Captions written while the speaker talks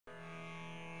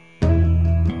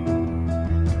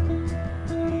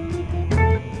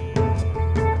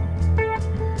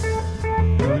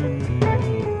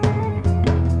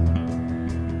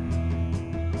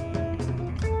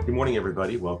morning,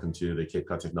 everybody. Welcome to the Cape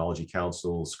Cod Technology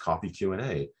Council's Coffee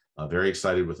Q&A. Very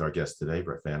excited with our guest today,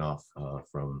 Brett Phaneuf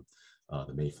from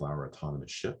the Mayflower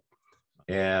Autonomous Ship.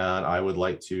 And I would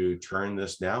like to turn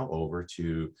this now over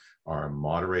to our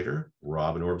moderator,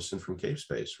 Robin Orbison from Cape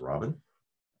Space. Robin.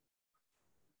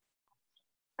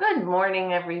 Good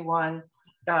morning, everyone.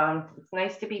 It's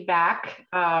nice to be back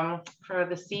for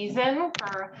the season,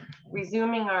 for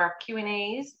resuming our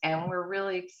Q&As, and we're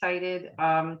really excited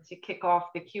to kick off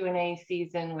the Q&A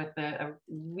season with a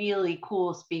really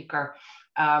cool speaker.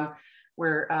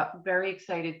 We're very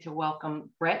excited to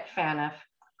welcome Brett Phaneuf,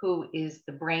 who is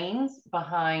the brains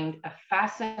behind a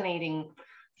fascinating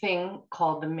thing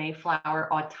called the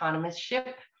Mayflower Autonomous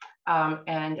Ship.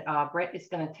 Brett is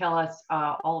going to tell us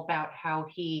all about how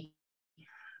he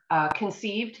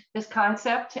conceived this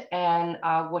concept and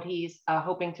what he's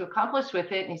hoping to accomplish with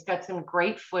it. And he's got some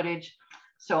great footage.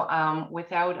 So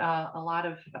without a lot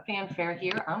of fanfare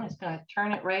here, I'm just going to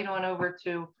turn it right on over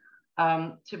to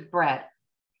Brett.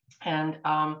 And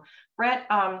Brett,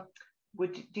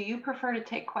 do you prefer to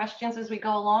take questions as we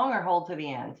go along or hold to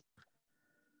the end?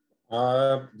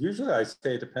 Usually I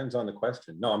say it depends on the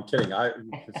question. No, I'm kidding.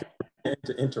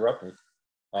 To interrupt me.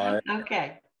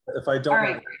 Okay. If I don't,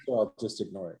 right. I'll just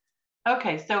ignore it.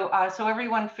 Okay, so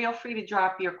everyone, feel free to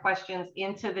drop your questions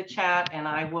into the chat, and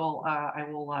I will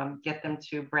get them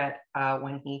to Brett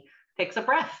when he takes a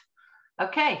breath.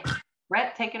 Okay,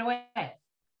 Brett, take it away.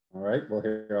 All right. Well,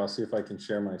 here I'll see if I can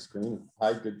share my screen.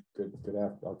 Hi, good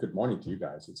morning to you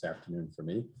guys. It's afternoon for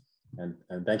me, and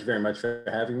thank you very much for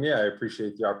having me. I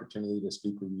appreciate the opportunity to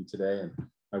speak with you today, and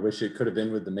I wish it could have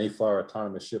been with the Mayflower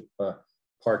Autonomous Ship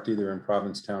parked either in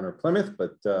Provincetown or Plymouth,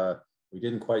 but we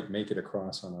didn't quite make it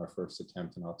across on our first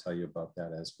attempt, and I'll tell you about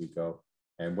that as we go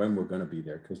and when we're going to be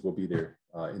there, because we'll be there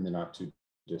in the not too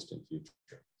distant future.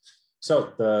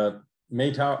 So the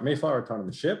Mayflower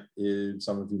Autonomous Ship is,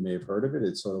 some of you may have heard of it.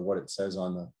 It's sort of what it says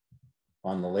on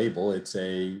the label. It's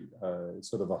a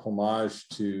sort of a homage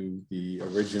to the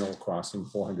original crossing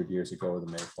 400 years ago of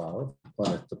the Mayflower,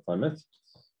 Plymouth to Plymouth.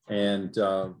 And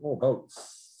about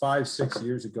 5-6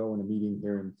 years ago in a meeting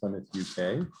here in Plymouth,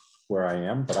 UK, where I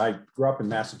am, but I grew up in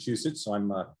Massachusetts, so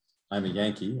I'm a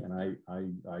Yankee, and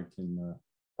I can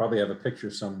probably have a picture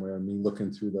somewhere of me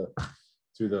looking through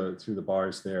the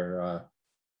bars there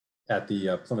at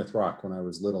the Plymouth Rock when I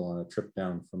was little on a trip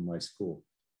down from my school.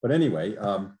 But anyway,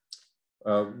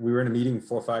 we were in a meeting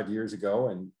 4 or 5 years ago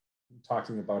and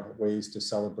talking about ways to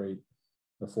celebrate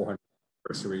the 400th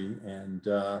anniversary, and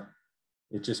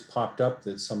it just popped up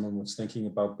that someone was thinking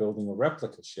about building a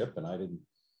replica ship, and I didn't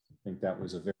think that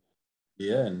was a very good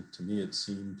idea. And to me, it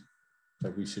seemed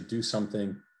that we should do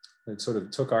something that sort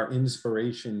of took our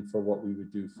inspiration for what we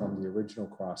would do from the original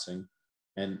crossing.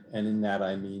 And in that,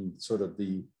 I mean, sort of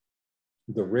the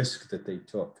risk that they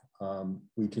took.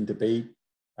 We can debate,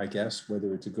 I guess,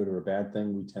 whether it's a good or a bad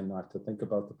thing. We tend not to think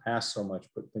about the past so much,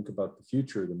 but think about the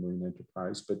future of the marine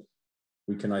enterprise. But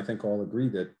we can, I think, all agree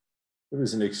that it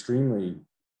was an extremely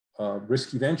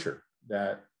risky venture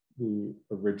that the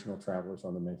original travelers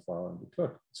on the Mayflower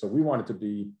undertook. So we wanted to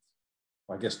be,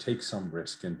 I guess, take some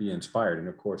risk and be inspired. And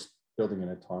of course, building an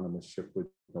autonomous ship with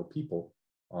no people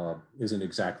isn't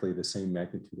exactly the same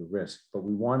magnitude of risk, but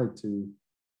we wanted to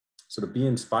sort of be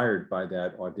inspired by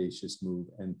that audacious move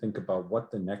and think about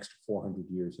what the next 400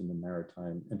 years in the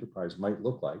maritime enterprise might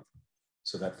look like.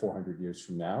 So that 400 years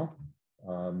from now,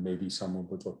 maybe someone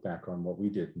would look back on what we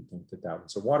did and think that that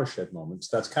was a watershed moment.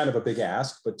 So that's kind of a big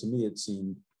ask, but to me, it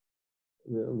seemed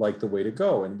like the way to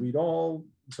go. And we'd all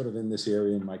sort of in this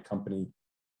area in my company,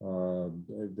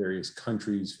 various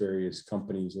countries, various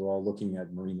companies are all looking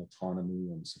at marine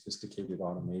autonomy and sophisticated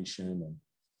automation and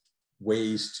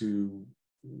ways to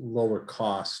lower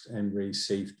cost and raise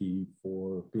safety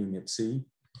for being at sea,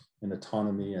 and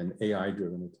autonomy and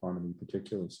AI-driven autonomy,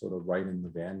 particularly, sort of right in the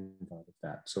vanguard of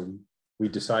that. So we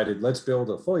decided, let's build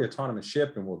a fully autonomous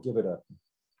ship, and we'll give it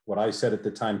what I said at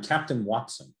the time, Captain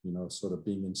Watson, sort of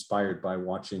being inspired by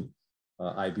watching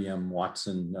IBM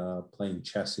Watson playing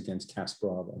chess against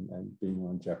Kasparov and being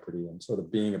on Jeopardy, and sort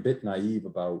of being a bit naive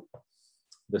about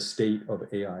the state of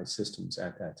AI systems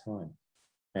at that time.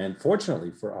 And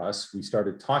fortunately for us, we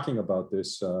started talking about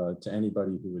this to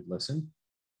anybody who would listen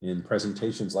in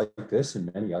presentations like this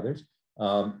and many others.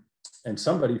 And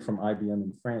somebody from IBM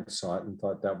in France saw it and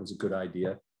thought that was a good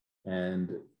idea. And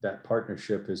that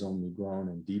partnership has only grown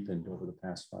and deepened over the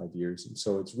past 5 years. And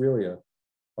so it's really a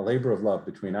labor of love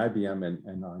between IBM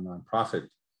and our nonprofit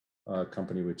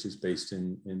company, which is based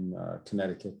in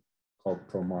Connecticut, called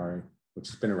ProMare, which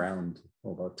has been around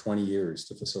about 20 years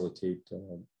to facilitate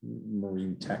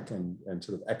marine tech and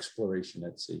sort of exploration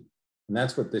at sea. And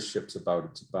that's what this ship's about.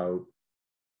 It's about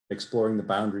exploring the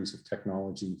boundaries of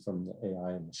technology from the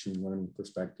AI and machine learning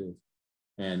perspective,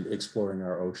 and exploring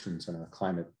our oceans and our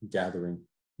climate, gathering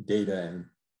data and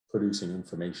producing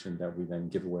information that we then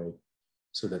give away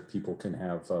so that people can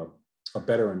have a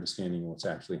better understanding of what's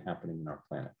actually happening in our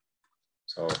planet.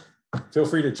 So feel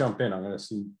free to jump in. I'm going to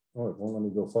see, oh, it won't let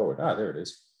me go forward. Ah, there it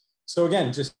is. So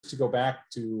again, just to go back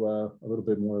to a little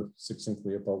bit more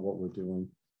succinctly about what we're doing,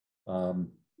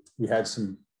 we had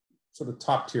some sort of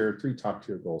three top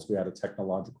tier goals. We had a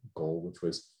technological goal, which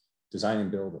was design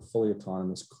and build a fully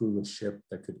autonomous crewless ship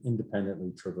that could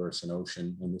independently traverse an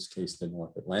ocean, in this case, the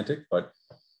North Atlantic. But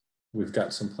we've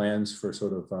got some plans for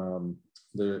sort of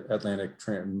the Atlantic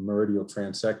Meridional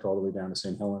transect all the way down to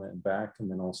St. Helena and back, and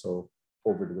then also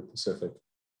over to the Pacific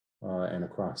and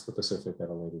across the Pacific at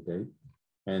a later date.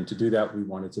 And to do that, we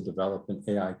wanted to develop an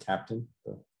AI captain.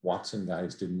 The Watson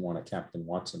guys didn't want a Captain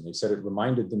Watson. They said it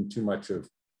reminded them too much of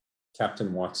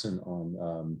Captain Watson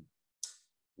on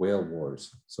Whale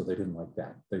Wars, so they didn't like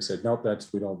that. They said, nope,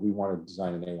 we want to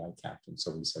design an AI captain.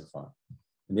 So we said, fine.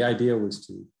 And the idea was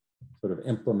to sort of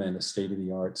implement a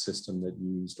state-of-the-art system that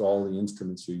used all the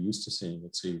instruments you're used to seeing.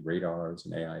 Let's see, radars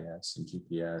and AIS and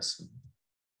GPS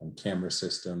and camera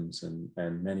systems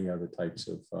and many other types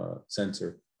of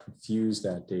sensor, fuse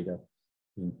that data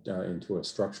into a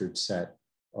structured set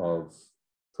of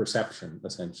perception,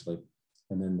 essentially.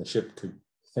 And then the ship could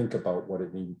think about what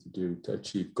it needed to do to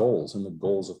achieve goals. And the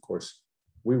goals, of course,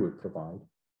 we would provide.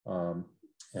 And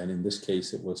in this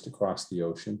case, it was to cross the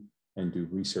ocean and do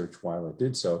research while it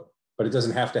did so. But it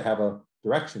doesn't have to have a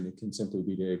direction. It can simply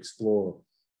be to explore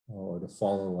or to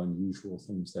follow unusual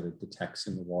things that it detects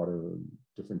in the water,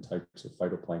 different types of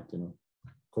phytoplankton or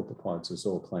copepods or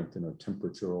zooplankton, or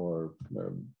temperature, or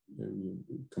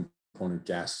component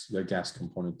gas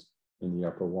component in the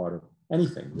upper water.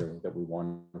 Anything really that we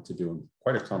wanted to do, and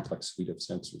quite a complex suite of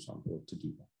sensors on board to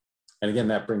do that. And again,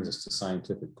 that brings us to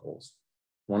scientific goals.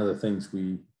 One of the things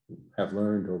we have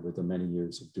learned over the many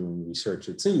years of doing research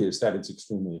at sea is that it's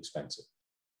extremely expensive.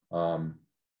 And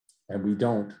we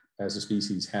don't, as a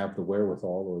species, have the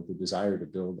wherewithal or the desire to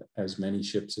build as many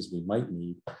ships as we might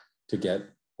need to get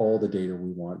all the data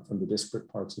we want from the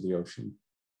disparate parts of the ocean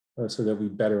so that we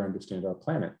better understand our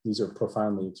planet. These are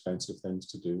profoundly expensive things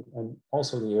to do. And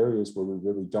also the areas where we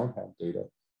really don't have data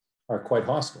are quite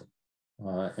hostile.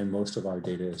 And most of our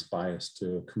data is biased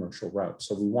to commercial routes.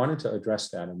 So we wanted to address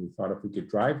that. And we thought if we could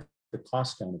drive the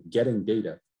cost down of getting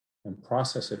data and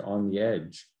process it on the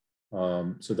edge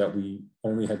so that we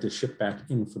only had to ship back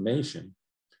information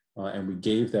and we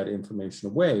gave that information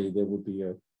away, there would be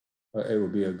it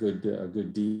would be a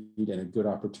good deed and a good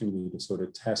opportunity to sort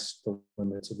of test the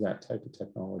limits of that type of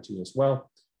technology as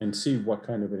well and see what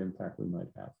kind of an impact we might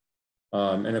have.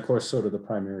 And of course, sort of the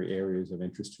primary areas of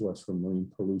interest to us were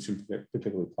marine pollution,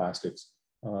 particularly plastics,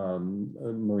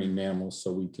 marine mammals,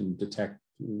 so we can detect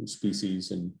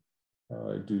species and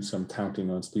do some counting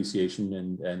on speciation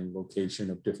and location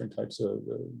of different types of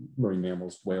marine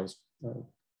mammals, whales,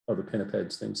 other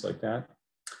pinnipeds, things like that.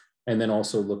 And then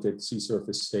also look at sea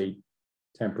surface state,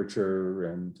 temperature,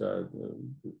 and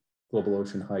global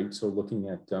ocean height. So looking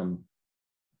at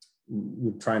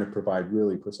trying to provide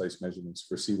really precise measurements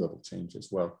for sea level change as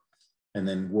well. And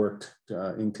then work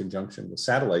in conjunction with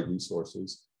satellite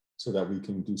resources so that we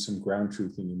can do some ground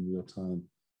truthing in real time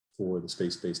for the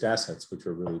space-based assets, which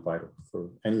are really vital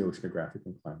for any oceanographic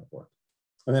and climate work.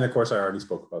 And then, of course, I already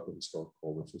spoke about the historic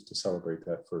goal, which is to celebrate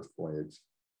that first voyage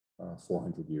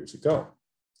 400 years ago.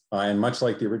 And much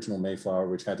like the original Mayflower,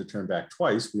 which had to turn back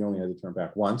twice, we only had to turn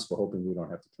back once. We're hoping we don't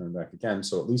have to turn back again.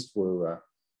 So at least we're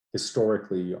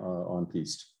historically on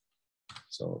piste.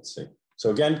 So let's see. So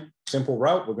again, simple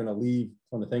route. We're going to leave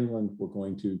Plymouth, England. We're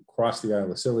going to cross the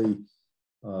Isle of Scilly,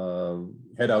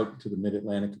 head out to the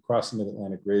mid-Atlantic, across the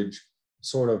mid-Atlantic ridge,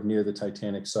 sort of near the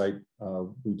Titanic site.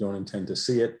 We don't intend to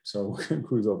see it, so we're going to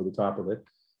cruise over the top of it,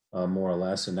 more or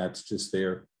less. And that's just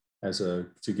there as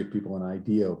to give people an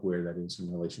idea of where that is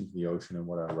in relation to the ocean and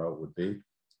what our route would be.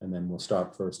 And then we'll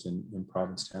stop first in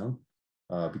Provincetown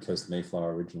because the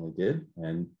Mayflower originally did.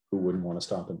 And who wouldn't want to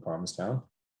stop in Provincetown?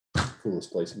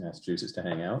 Coolest place in Massachusetts to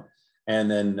hang out. And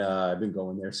then I've been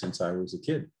going there since I was a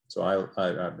kid. So I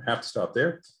have to stop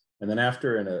there. And then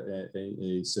after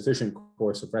a sufficient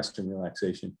course of rest and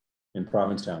relaxation in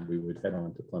Provincetown, we would head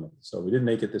on to Plymouth. So we didn't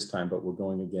make it this time, but we're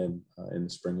going again in the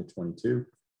spring of 22.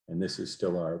 And this is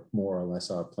still more or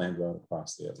less our planned route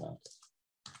across the Atlantic.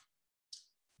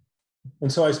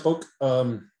 And so I spoke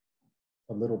a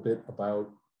little bit about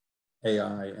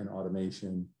AI and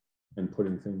automation and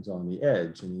putting things on the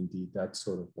edge. And indeed, that's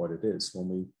sort of what it is.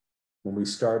 When we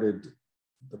started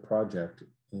the project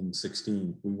in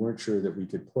 16, we weren't sure that we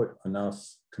could put enough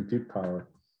compute power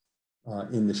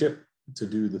in the ship to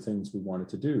do the things we wanted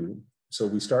to do. So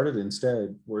we started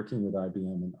instead working with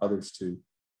IBM and others to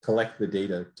collect the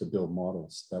data to build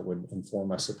models that would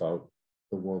inform us about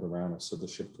the world around us so the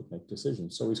ship could make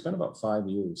decisions. So we spent about 5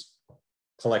 years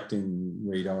collecting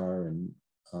radar and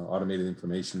automated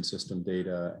information system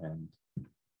data and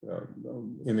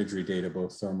imagery data,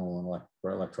 both thermal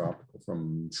and electro-optical,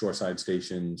 from shoreside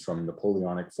stations, from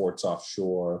Napoleonic forts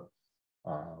offshore,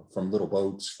 from little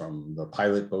boats, from the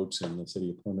pilot boats in the city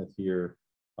of Plymouth here,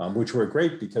 which were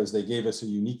great because they gave us a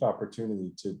unique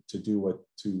opportunity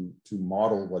to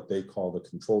model what they call the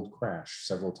controlled crash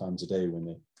several times a day when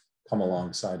they come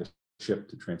alongside a ship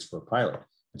to transfer a pilot.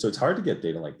 And so it's hard to get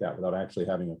data like that without actually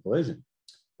having a collision.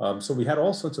 So we had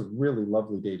all sorts of really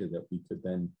lovely data that we could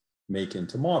then make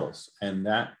into models, and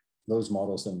those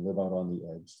models then live out on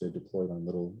the edge. They're deployed on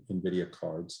little NVIDIA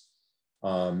cards,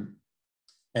 and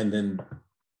then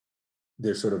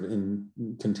they're sort of in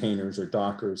containers or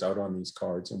dockers out on these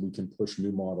cards, and we can push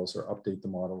new models or update the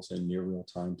models in near real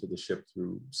time to the ship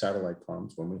through satellite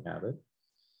comms when we have it.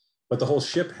 But the whole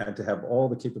ship had to have all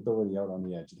the capability out on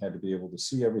the edge. It had to be able to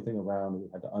see everything around it.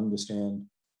 It had to understand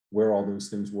where all those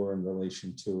things were in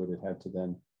relation to it. It had to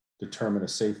then determine a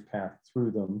safe path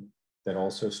through them that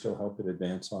also still helped it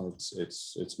advance on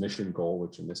its mission goal,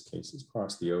 which in this case is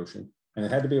cross the ocean. And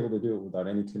it had to be able to do it without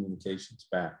any communications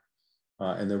back.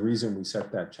 And the reason we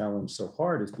set that challenge so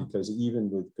hard is because even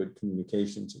with good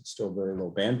communications, it's still very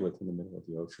low bandwidth in the middle of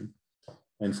the ocean.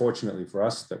 And fortunately for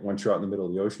us, that once you're out in the middle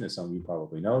of the ocean, as some of you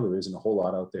probably know, there isn't a whole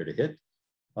lot out there to hit.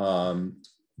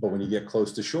 But when you get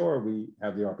close to shore, we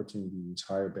have the opportunity to use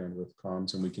higher bandwidth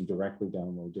comms, and we can directly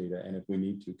download data. And if we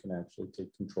need to, can actually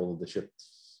take control of the ship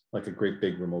like a great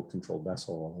big remote controlled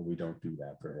vessel, although we don't do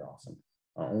that very often,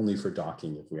 only for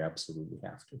docking if we absolutely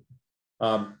have to.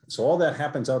 So all that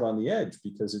happens out on the edge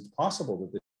because it's possible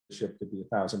that the ship could be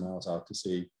 1,000 miles out to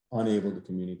sea, unable to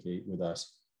communicate with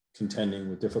us, contending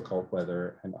with difficult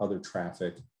weather and other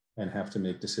traffic, and have to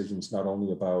make decisions not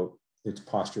only about its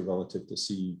posture relative to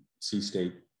sea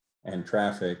state and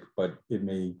traffic, but it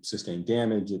may sustain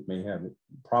damage, it may have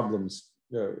problems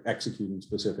executing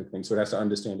specific things. So it has to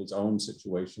understand its own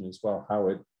situation as well,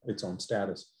 its own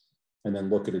status, and then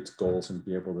look at its goals and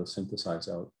be able to synthesize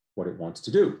out what it wants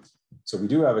to do. So we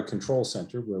do have a control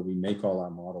center where we make all our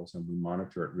models and we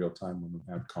monitor it real time when we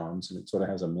have comms, and it sort of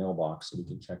has a mailbox so we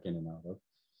can check in and out of.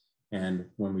 And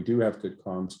when we do have good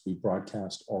comms, we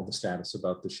broadcast all the status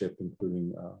about the ship,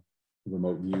 including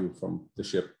remote view from the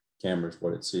ship cameras,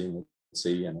 what it's seeing,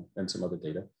 and some other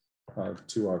data,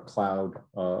 to our cloud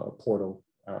portal,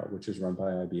 which is run by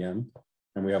IBM.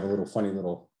 And we have a little funny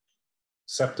little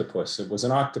septopus. It was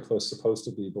an octopus supposed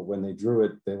to be, but when they drew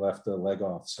it, they left the leg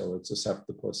off. So it's a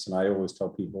septopus. And I always tell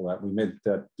people that we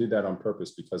did that on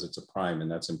purpose because it's a prime and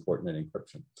that's important in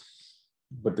encryption.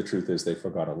 But the truth is they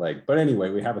forgot a leg. But anyway,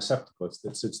 we have a septopus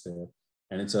that sits there,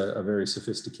 and it's a very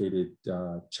sophisticated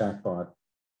chatbot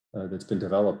that's been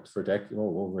developed for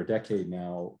over a decade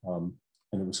now.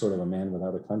 And it was sort of a man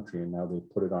without a country, and now they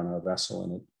put it on our vessel,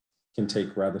 and it can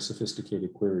take rather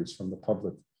sophisticated queries from the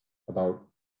public about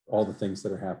all the things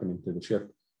that are happening to the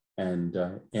ship and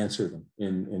answer them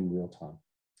in real time.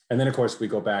 And then, of course, we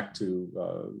go back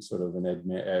to sort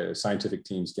of scientific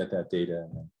teams get that data,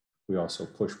 and we also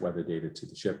push weather data to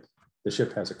the ship. The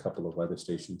ship has a couple of weather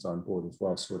stations on board as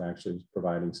well, so it actually is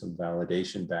providing some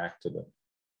validation back to the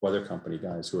weather company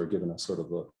guys who are giving us sort of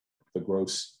the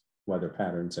gross weather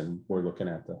patterns, and we're looking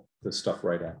at the stuff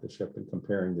right at the ship and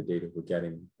comparing the data we're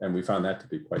getting. And we found that to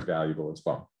be quite valuable as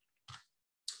well.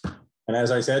 And as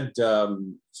I said,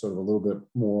 sort of a little bit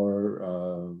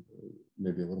more,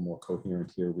 maybe a little more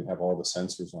coherent here. We have all the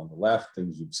sensors on the left,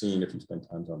 things you've seen if you spend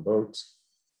time on boats.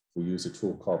 We use a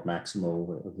tool called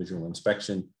Maximo Visual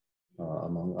Inspection,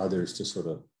 among others, to sort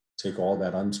of take all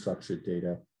that unstructured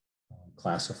data,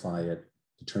 classify it,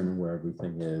 determine where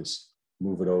everything is,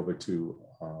 move it over to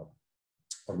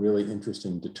a really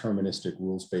interesting deterministic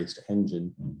rules-based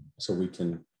engine, so we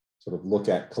can sort of look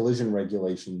at collision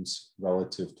regulations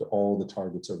relative to all the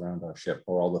targets around our ship,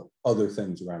 or all the other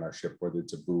things around our ship, whether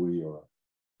it's a buoy or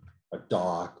a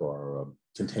dock or a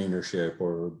container ship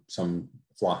or some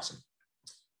flotsam.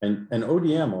 And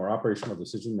ODM, or Operational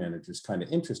Decision Manager, is kind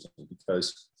of interesting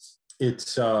because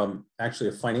it's actually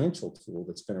a financial tool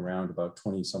that's been around about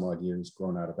 20 some odd years,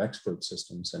 grown out of expert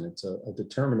systems. And it's a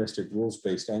deterministic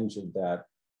rules-based engine that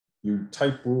you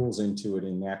type rules into it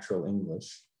in natural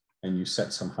English, and you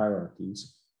set some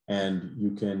hierarchies, and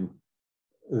you can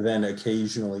then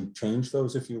occasionally change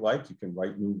those if you like. You can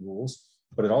write new rules,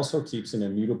 but it also keeps an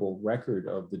immutable record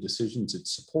of the decisions it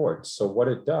supports. So what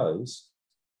it does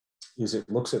is it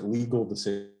looks at legal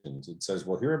decisions. It says,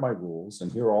 well, here are my rules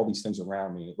and here are all these things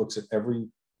around me. It looks at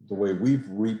the way we've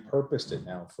repurposed it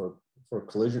now for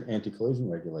collision, anti-collision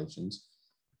regulations.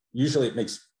 Usually it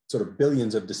makes sort of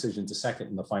billions of decisions a second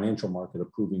in the financial market,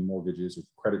 approving mortgages or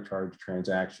credit charge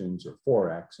transactions or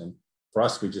Forex. And for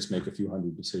us, we just make a few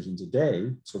hundred decisions a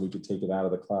day, so we could take it out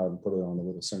of the cloud and put it on a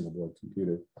little single board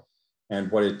computer. And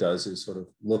what it does is sort of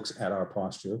looks at our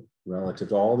posture relative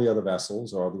to all the other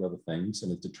vessels or all the other things,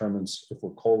 and it determines if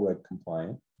we're COLREG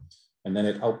compliant. And then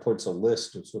it outputs a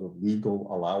list of sort of legal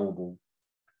allowable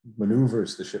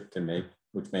maneuvers the ship can make,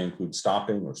 which may include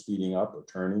stopping or speeding up or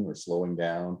turning or slowing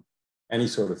down, any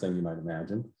sort of thing you might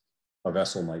imagine a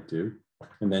vessel might do.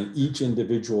 And then each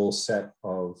individual set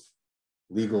of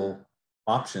legal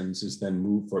options is then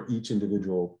moved for each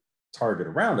individual target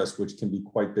around us, which can be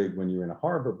quite big when you're in a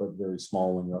harbor, but very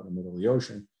small when you're out in the middle of the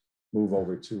ocean, move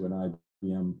over to an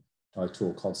IBM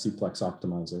tool called Cplex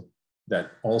Optimizer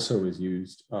that also is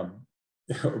used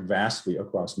vastly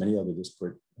across many other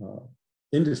disparate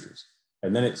industries.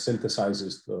 And then it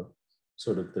synthesizes the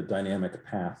sort of the dynamic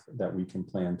path that we can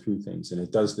plan through things. And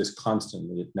it does this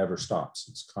constantly. It never stops.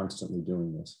 It's constantly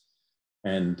doing this.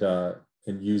 And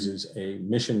it uses a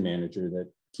mission manager that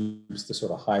keeps the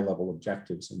sort of high level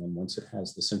objectives. And then once it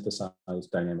has the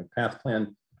synthesized dynamic path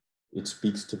plan, it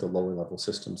speaks to the lower level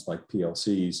systems like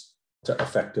PLCs to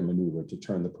affect a maneuver, to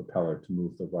turn the propeller, to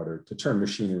move the rudder, to turn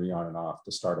machinery on and off,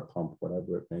 to start a pump,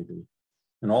 whatever it may be.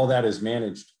 And all that is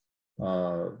managed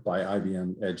by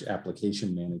IBM Edge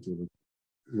Application Manager, a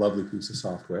lovely piece of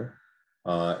software.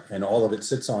 And all of it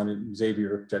sits on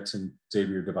Jetson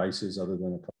Xavier devices other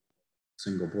than a couple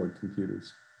single board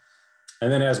computers.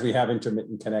 And then as we have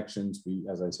intermittent connections, we,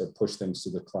 as I said, push things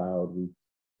to the cloud. We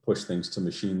push things to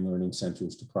machine learning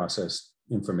centers to process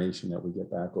information that we get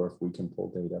back, or if we can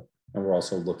pull data. And we're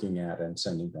also looking at and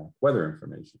sending back weather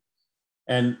information.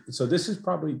 And so this is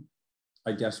probably,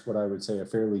 I guess, what I would say a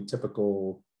fairly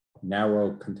typical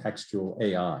narrow contextual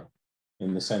AI,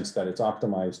 in the sense that it's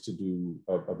optimized to do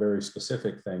a very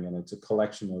specific thing. And it's a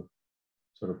collection of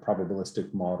sort of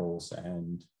probabilistic models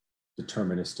and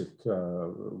deterministic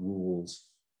rules,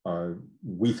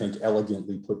 we think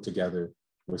elegantly put together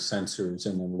with sensors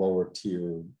and then lower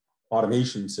tier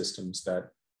automation systems that,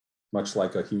 much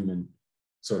like a human,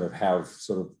 sort of have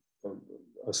sort of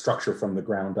a structure from the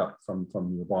ground up, from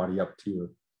your body up to your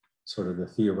sort of the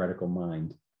theoretical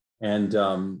mind. And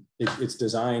it's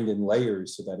designed in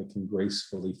layers so that it can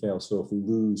gracefully fail. So if we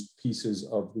lose pieces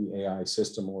of the AI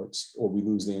system, or we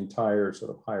lose the entire sort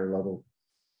of higher level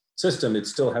system, it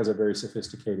still has a very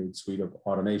sophisticated suite of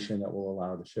automation that will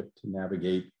allow the ship to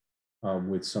navigate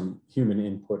with some human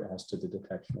input as to the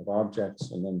detection of objects.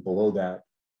 And then below that,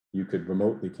 you could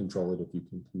remotely control it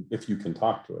if you can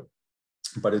talk to it.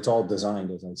 But it's all designed,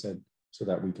 as I said, so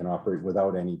that we can operate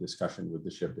without any discussion with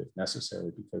the ship if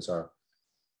necessary, because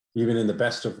even in the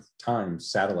best of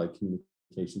times, satellite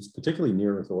communications, particularly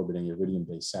near Earth orbiting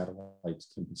iridium-based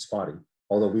satellites, can be spotty.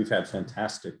 Although we've had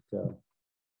fantastic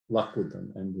luck with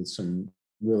them, and with some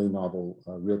really novel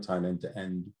real-time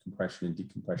end-to-end compression and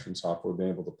decompression software, being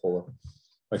able to pull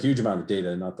a huge amount of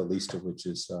data, not the least of which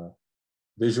is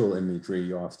visual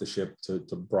imagery off the ship to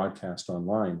broadcast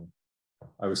online.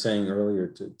 I was saying earlier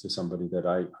to somebody that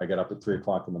I got up at 3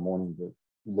 o'clock in the morning to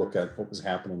look at what was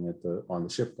happening on the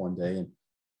ship one day,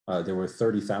 and there were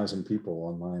 30,000 people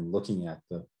online looking at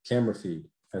the camera feed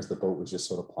as the boat was just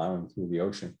sort of plowing through the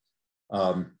ocean.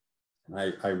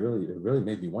 It really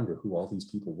made me wonder who all these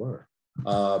people were,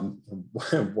 and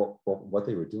what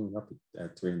they were doing up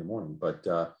at 3 in the morning. But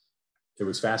it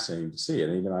was fascinating to see it,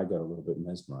 and even I got a little bit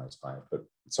mesmerized by it. But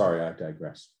sorry, I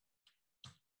digress.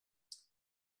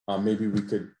 Maybe we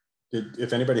could,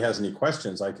 if anybody has any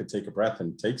questions, I could take a breath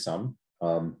and take some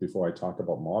before I talk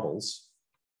about models.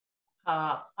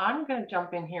 I'm going to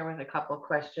jump in here with a couple of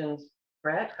questions,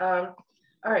 Brett. All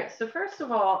right. So first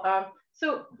of all,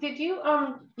 so did you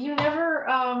you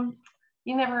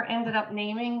never ended up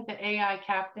naming the AI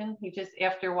captain? You just,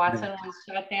 after Watson was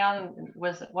shut down,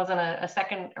 wasn't a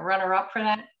second runner-up for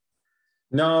that?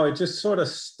 No, it just sort of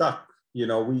stuck. You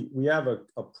know, we have a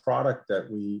product that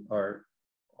we are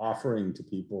offering to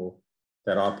people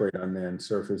that operate unmanned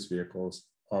surface vehicles,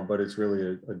 but it's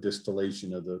really a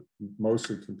distillation of the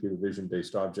mostly computer vision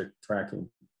based object tracking,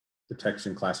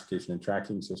 detection, classification, and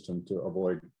tracking system to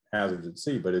avoid hazards at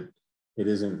sea. But it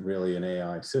isn't really an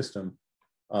AI system,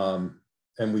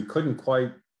 and we couldn't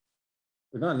quite.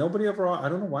 Nobody ever. I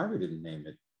don't know why we didn't name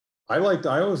it. I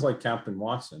always liked Captain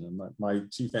Watson, and my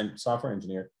chief software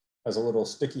engineer has a little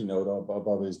sticky note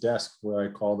above his desk where I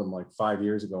called him like 5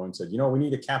 years ago and said, you know, we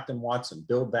need a Captain Watson,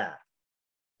 build that.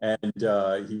 And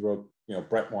he wrote, you know,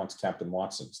 Brett wants Captain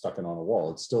Watson, stuck it on a wall.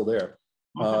 It's still there.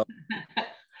 But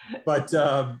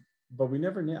we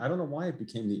never knew. I don't know why it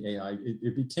became the AI.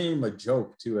 It became a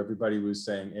joke too. Everybody was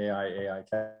saying AI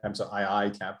Captain. So I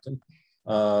Captain.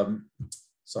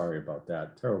 Sorry about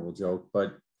that. Terrible joke.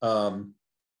 But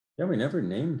yeah, we never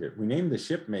named it. We named the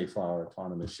ship Mayflower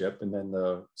Autonomous Ship, and then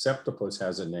the septopus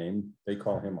has a name. They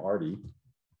call him Artie.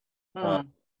 Now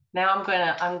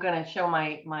I'm gonna show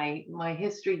my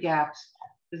history gaps.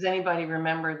 Does anybody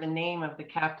remember the name of the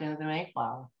captain of the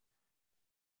Mayflower?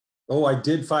 Oh, I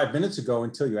did 5 minutes ago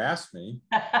until you asked me.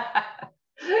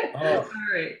 All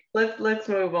right, let's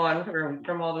move on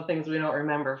from all the things we don't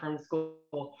remember from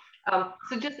school. So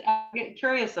just get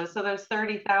curious though. So those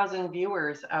 30,000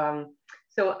 viewers.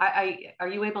 So are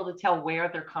you able to tell where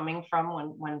they're coming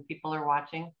from when people are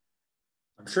watching?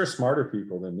 I'm sure smarter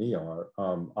people than me are.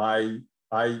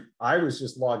 I was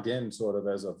just logged in sort of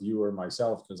as a viewer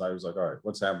myself because I was like, all right,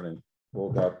 what's happening?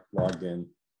 Woke up, logged in.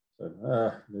 Said,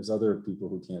 there's other people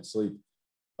who can't sleep.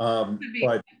 But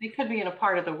they could be in a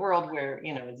part of the world where,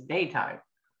 you know, it's daytime.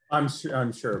 I'm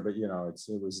sure, but you know, it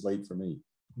was late for me.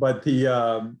 But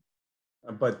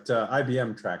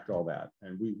IBM tracked all that,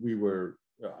 and we were.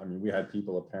 I mean, we had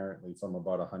people apparently from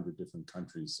about 100 different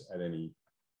countries at any,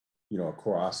 you know,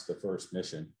 across the first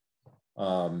mission.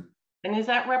 And is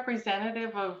that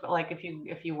representative of, like, if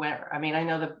you went? I mean, I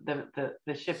know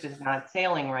the ship is not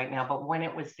sailing right now, but when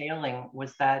it was sailing,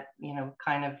 was that, you know,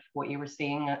 kind of what you were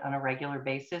seeing on a regular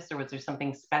basis, or was there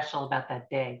something special about that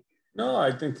day? No, I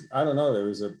don't know. There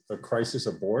was a crisis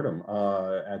of boredom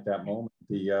at that moment.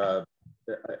 It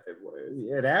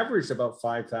averaged about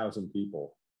 5,000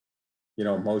 people. You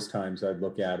know, most times I'd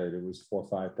look at it, it was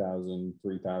 4,000, 5,000,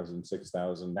 3,000,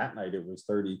 6,000. That night it was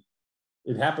 30.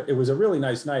 It happened. It was a really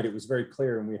nice night. It was very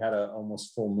clear, and we had a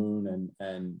almost full moon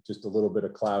and just a little bit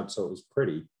of cloud, so it was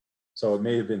pretty. So it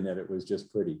may have been that it was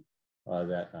just pretty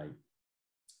that night.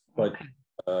 But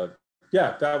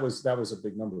yeah, that was a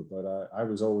big number. But I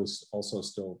was always also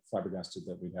still flabbergasted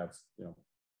that we'd have, you know,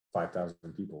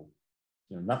 5,000 people.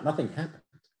 You know, nothing happened.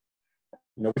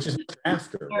 You know, which is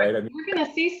after, right? I mean, we're going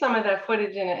to see some of that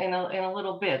footage in a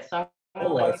little bit. So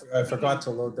I forgot to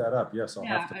load that up. Yes, I'll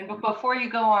have to. And before you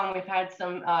go on, we've had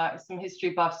some history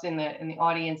buffs in the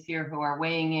audience here who are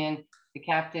weighing in. The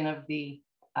captain of the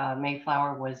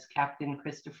Mayflower was Captain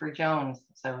Christopher Jones.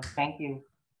 So thank you.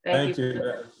 Thank you.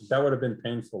 That would have been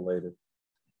painful later.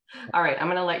 All right, I'm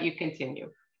going to let you continue.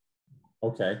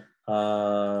 Okay.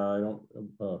 I don't.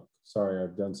 Sorry,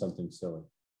 I've done something silly.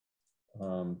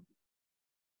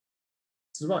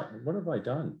 What have I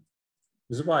done?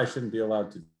 This is why I shouldn't be allowed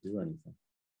to do anything.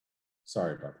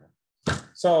 Sorry about that.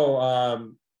 So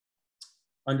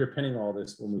underpinning all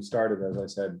this, when we started, as I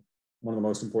said, one of the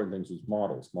most important things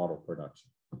was model production.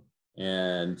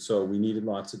 And so we needed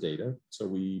lots of data. So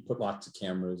we put lots of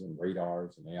cameras and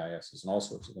radars and AISs and all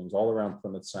sorts of things all around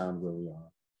Plymouth Sound where we are,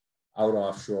 out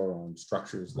offshore on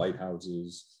structures,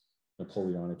 lighthouses,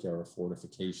 Napoleonic era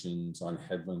fortifications, on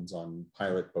headlands, on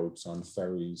pilot boats, on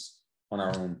ferries, on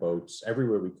our own boats,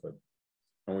 everywhere we could.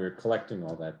 And we were collecting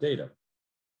all that data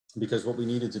because what we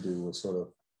needed to do was sort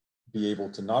of be able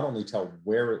to not only tell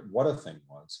what a thing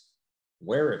was,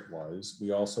 where it was,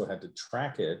 we also had to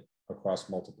track it across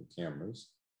multiple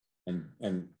cameras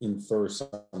and infer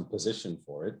some position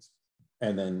for it.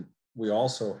 And then we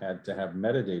also had to have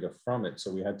metadata from it.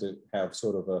 So we had to have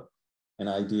sort of an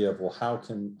idea of, well, how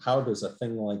does a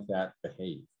thing like that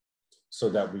behave? So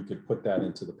that we could put that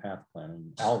into the path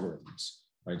planning algorithms,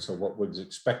 right? So what was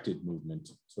expected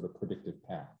movement, sort of predictive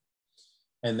path.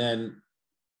 And then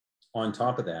on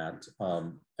top of that,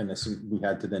 we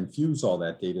had to then fuse all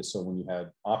that data. So when you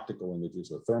had optical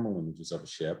images or thermal images of a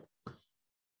ship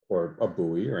or a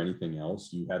buoy or anything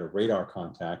else, you had a radar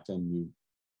contact and you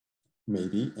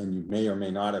may or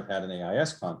may not have had an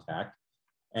AIS contact.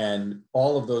 And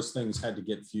all of those things had to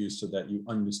get fused so that you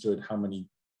understood how many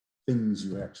things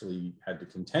you actually had to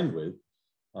contend with.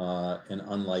 And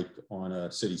unlike on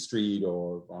a city street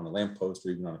or on a lamppost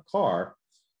or even on a car,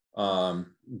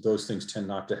 those things tend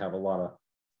not to have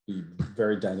be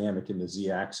very dynamic in the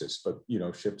Z-axis, but you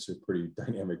know, ships are pretty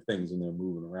dynamic things and they're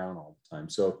moving around all the time.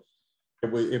 So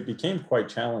it became quite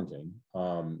challenging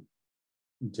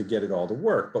to get it all to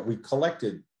work, but we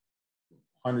collected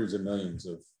hundreds of millions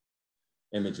of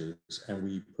images and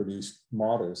we produced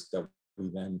models that we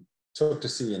then took to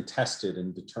sea and tested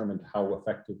and determined how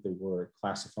effective they were at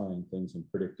classifying things and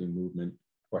predicting movement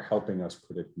or helping us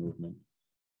predict movement.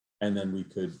 And then we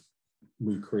could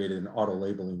we created an auto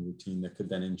labeling routine that could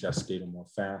then ingest data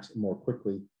more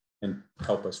quickly, and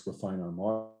help us refine our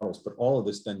models. But all of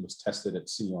this then was tested at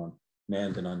sea on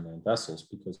manned and unmanned vessels,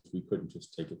 because we couldn't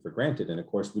just take it for granted. And of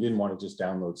course, we didn't want to just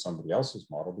download somebody else's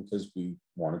model, because we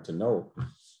wanted to know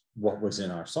what was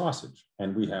in our sausage.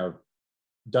 And we have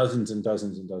dozens and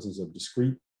dozens and dozens of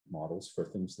discrete models for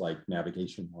things like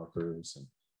navigation markers and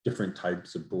different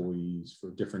types of buoys,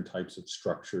 for different types of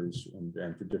structures,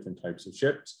 and for different types of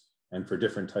ships, and for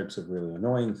different types of really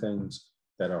annoying things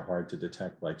that are hard to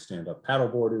detect, like stand-up paddle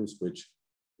boarders, which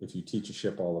if you teach a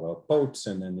ship all about boats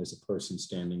and then there's a person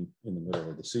standing in the middle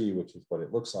of the sea, which is what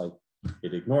it looks like,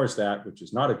 it ignores that, which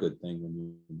is not a good thing when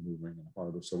you're maneuvering in a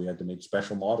harbor. So we had to make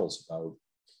special models about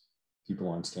people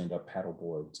on stand-up paddle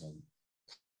boards and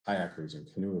kayakers and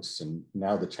canoeists. And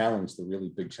now the challenge, the really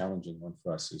big challenging one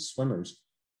for us, is swimmers.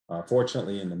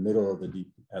 Fortunately, in the middle of the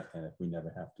deep Atlantic, we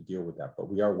never have to deal with that, but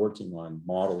we are working on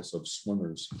models of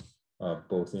swimmers,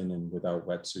 both in and without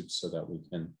wetsuits, so that we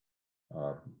can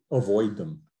avoid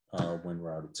them when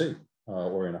we're out at sea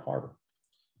or in a harbor.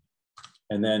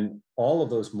 And then all of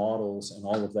those models and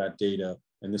all of that data,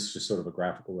 and this is just sort of a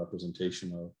graphical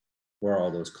representation of where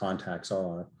all those contacts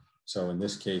are. So in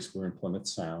this case, we're in Plymouth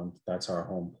Sound. That's our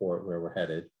home port where we're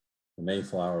headed. The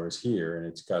Mayflower is here, and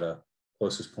it's got a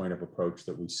closest point of approach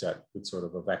that we set with sort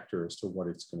of a vector as to what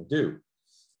it's going to do.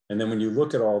 And then when you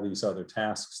look at all these other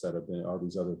tasks that have been, all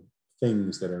these other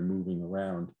things that are moving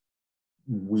around,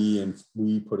 we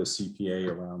put a CPA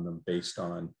around them based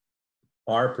on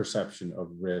our perception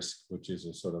of risk, which is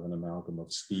a sort of an amalgam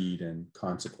of speed and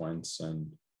consequence,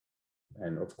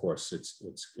 and of course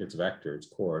it's vector, it's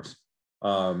course.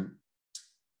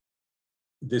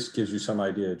 This gives you some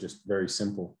idea, just very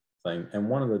simple thing. And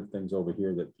one of the things over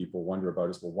here that people wonder about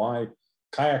is, well, why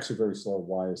kayaks are very slow?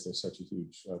 Why is there such a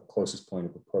huge closest point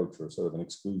of approach, or sort of an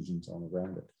exclusion zone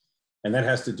around it? And that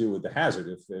has to do with the hazard.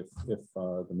 If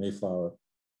the Mayflower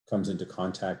comes into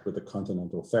contact with a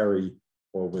continental ferry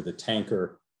or with a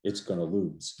tanker, it's going to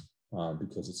lose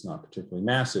because it's not particularly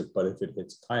massive. But if it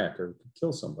hits a kayaker, it could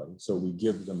kill somebody. So we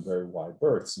give them very wide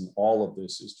berths. And all of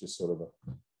this is just sort of a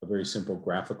very simple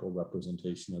graphical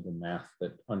representation of the math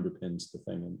that underpins the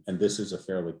thing. And this is a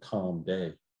fairly calm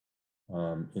day.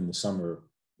 In the summer,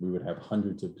 we would have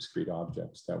hundreds of discrete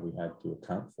objects that we had to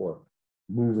account for,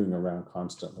 moving around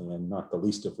constantly, and not the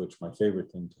least of which, my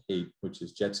favorite thing to hate, which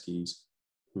is jet skis,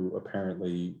 who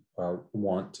apparently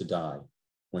want to die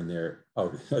when they're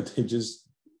out. They just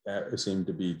seem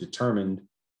to be determined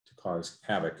to cause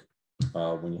havoc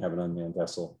when you have an unmanned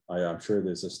vessel. I'm sure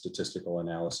there's a statistical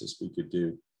analysis we could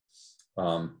do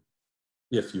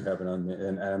if you have an unmanned,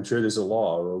 and I'm sure there's a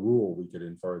law or a rule we could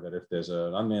infer that if there's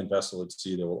an unmanned vessel at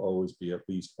sea, there will always be at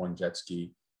least one jet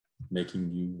ski,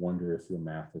 making you wonder if your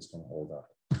math is going to hold up.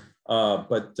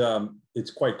 But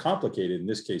it's quite complicated. In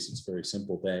this case, it's a very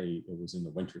simple day. It was in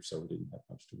the winter, so we didn't have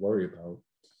much to worry about.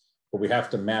 But we have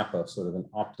to map a sort of an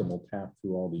optimal path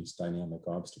through all these dynamic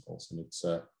obstacles. And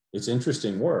it's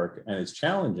interesting work, and it's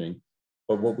challenging.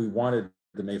 But what we wanted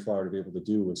the Mayflower to be able to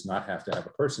do was not have to have a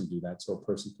person do that, so a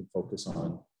person could focus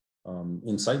on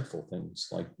insightful things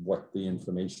like what the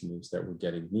information is that we're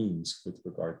getting means with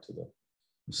regard to the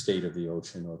state of the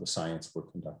ocean or the science we're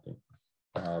conducting.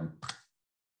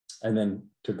 And then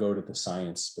to go to the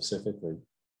science specifically,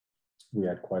 we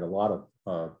had quite a lot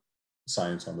of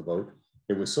science on the boat.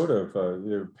 It was sort of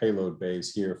there were payload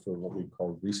bays here for what we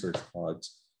called research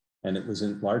pods. And it was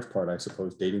in large part, I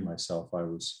suppose, dating myself,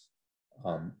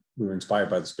 we were inspired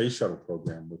by the space shuttle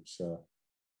program, which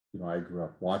I grew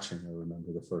up watching. I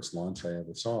remember the first launch I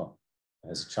ever saw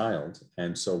as a child.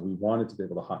 And so we wanted to be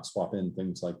able to hot swap in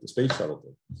things like the space shuttle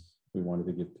did. We wanted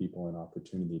to give people an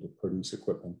opportunity to produce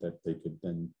equipment that they could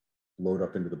then load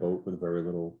up into the boat with very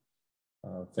little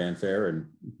fanfare and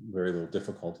very little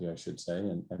difficulty, I should say,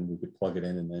 and we could plug it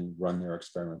in and then run their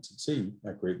experiments at sea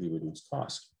at greatly reduced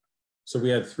cost. So we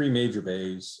had 3 major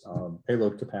bays.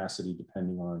 Payload capacity,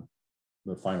 depending on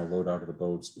the final load out of the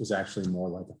boats, was actually more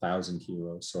like 1,000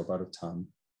 kilos, so about a ton.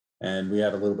 And we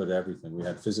had a little bit of everything. We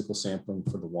had physical sampling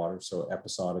for the water, so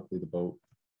episodically the boat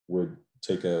would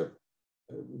take a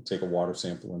water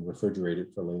sample and refrigerate it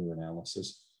for later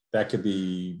analysis. That could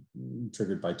be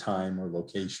triggered by time or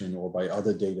location or by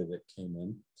other data that came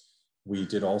in. We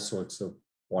did all sorts of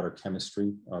water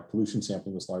chemistry. Pollution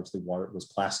sampling was largely water. It was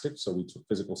plastic, so we took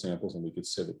physical samples and we could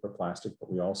sieve it for plastic,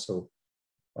 but we also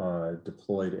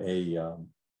deployed a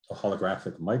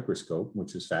holographic microscope,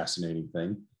 which was a fascinating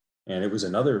thing. And it was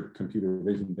another computer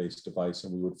vision-based device,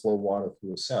 and we would flow water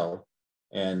through a cell,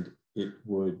 and it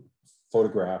would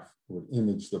photograph, would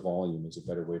image the volume, is a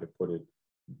better way to put it,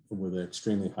 with an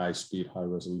extremely high-speed,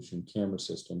 high-resolution camera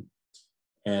system.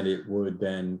 and it would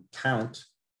then count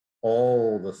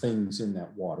all the things in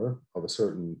that water of a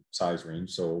certain size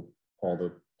range. So all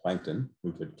the plankton,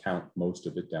 we could count most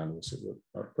of it down to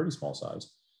a pretty small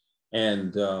size.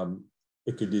 And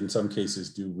it could, in some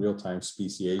cases, do real-time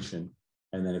speciation,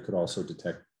 and then it could also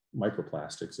detect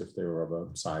microplastics if they were of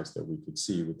a size that we could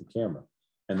see with the camera.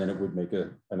 And then it would make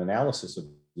an analysis of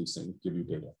these things, give you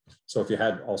data. So if you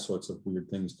had all sorts of weird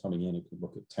things coming in, it could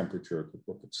look at temperature, it could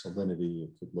look at salinity,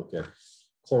 it could look at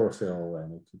chlorophyll,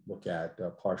 and it could look at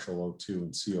partial O2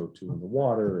 and CO2 in the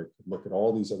water. It could look at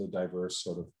all these other diverse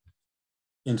sort of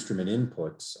instrument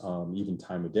inputs, even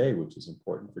time of day, which is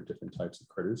important for different types of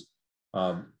critters.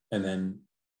 And then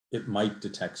it might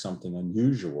detect something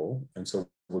unusual. And so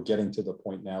we're getting to the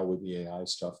point now with the AI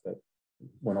stuff that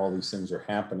when all these things are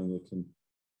happening,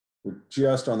 we're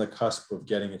just on the cusp of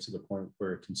getting it to the point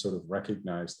where it can sort of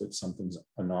recognize that something's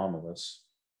anomalous.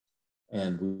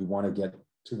 And we want to get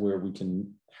to where we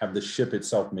can have the ship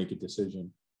itself make a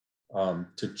decision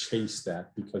to chase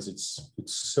that, because it's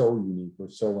so unique or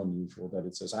so unusual that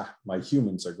it says, my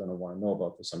humans are going to want to know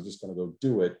about this. I'm just going to go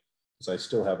do it because I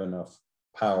still have enough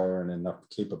power and enough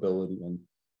capability and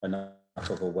enough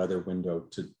of a weather window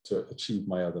to achieve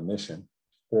my other mission,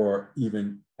 or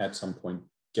even at some point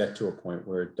get to a point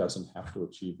where it doesn't have to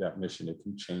achieve that mission. It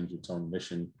can change its own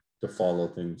mission to follow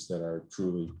things that are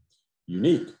truly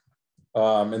unique.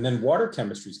 And then water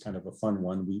chemistry is kind of a fun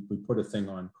one. We put a thing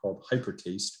on called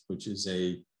Hypertaste, which is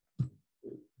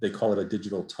they call it a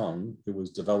digital tongue. It was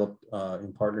developed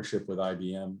in partnership with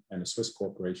IBM and a Swiss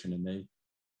corporation, and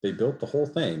they built the whole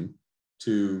thing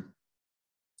to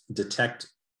detect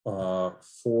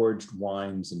forged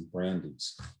wines and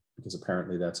brandies, because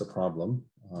apparently that's a problem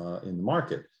in the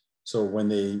market. So when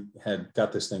they had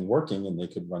got this thing working and they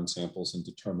could run samples and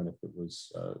determine if it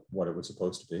was what it was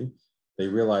supposed to be, they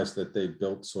realized that they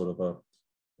built sort of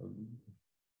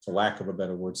for lack of a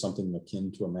better word, something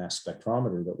akin to a mass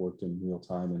spectrometer that worked in real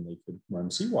time, and they could run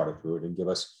seawater through it and give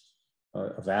us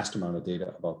a vast amount of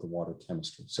data about the water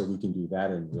chemistry. So we can do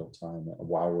that in real time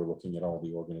while we're looking at all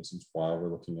the organisms, while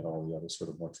we're looking at all the other sort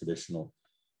of more traditional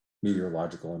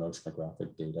meteorological and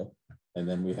oceanographic data. And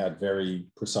then we had very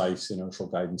precise inertial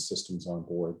guidance systems on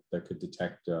board that could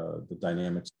detect the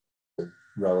dynamics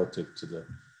relative to the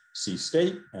sea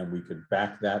state, and we could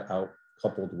back that out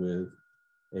coupled with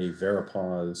a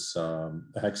Veripause,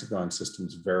 the Hexagon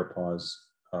Systems Veripause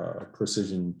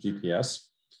precision GPS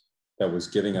that was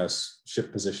giving us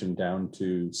ship position down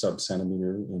to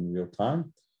sub-centimeter in real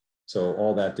time. So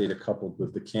all that data coupled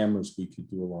with the cameras, we could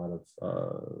do a lot of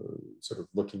sort of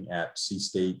looking at sea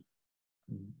state,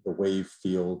 the wave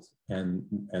field, and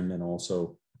then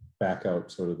also back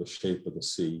out sort of the shape of the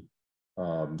sea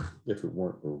if it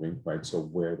weren't moving, right? So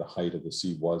where the height of the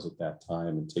sea was at that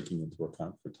time and taking into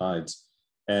account for tides,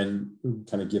 and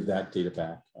kind of give that data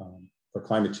back. For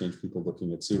climate change, people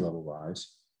looking at sea level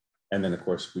rise. And then of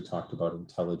course, we talked about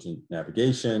intelligent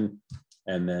navigation.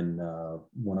 And then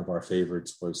one of our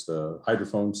favorites was the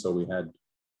hydrophone. So we had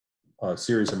a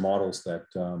series of models that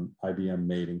IBM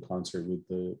made in concert with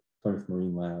the Plymouth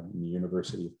Marine Lab and the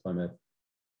University of Plymouth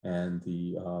and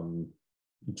the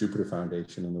Jupiter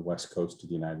Foundation in the West Coast of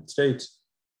the United States.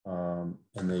 And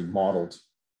they modeled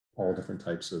all different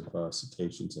types of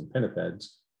cetaceans and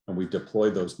pinnipeds. And we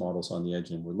deployed those models on the edge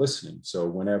and we're listening. So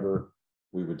whenever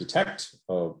we would detect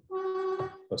a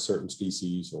certain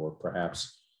species or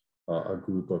perhaps a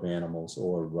group of animals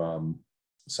or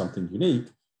something unique,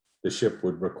 the ship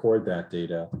would record that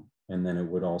data, and then it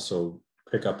would also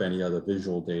pick up any other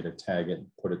visual data, tag it, and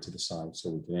put it to the side so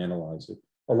we can analyze it,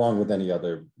 along with any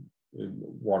other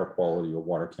water quality or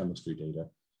water chemistry data.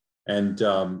 And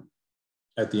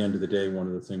at the end of the day, one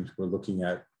of the things we're looking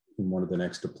at in one of the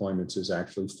next deployments is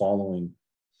actually following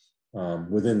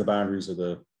within the boundaries of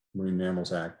the Marine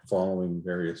Mammals Act, following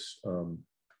various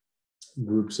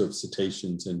groups of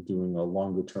cetaceans and doing a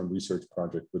longer term research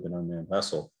project with an unmanned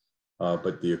vessel.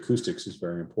 But the acoustics is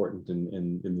very important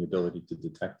in the ability to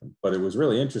detect them. But it was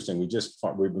really interesting.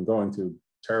 We've been going through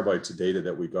terabytes of data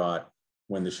that we got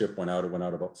when the ship went out. It went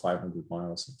out about 500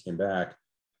 miles and came back.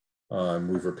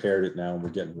 We've repaired it now and we're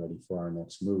getting ready for our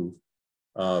next move.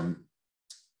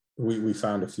 We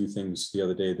found a few things the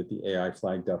other day that the AI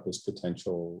flagged up as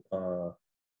potential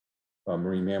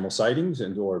marine mammal sightings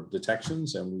and or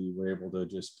detections, and we were able to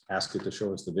just ask it to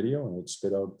show us the video, and it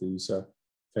spit out these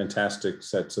fantastic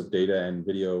sets of data and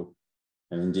video.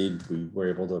 And indeed, we were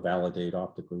able to validate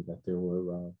optically that there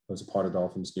was a pod of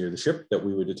dolphins near the ship that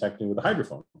we were detecting with a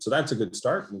hydrophone. So that's a good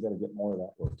start. We've got to get more of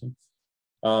that working.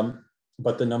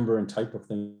 But the number and type of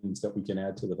things that we can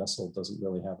add to the vessel doesn't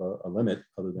really have a limit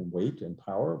other than weight and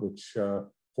power, which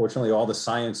fortunately, all the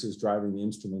science is driving the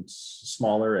instruments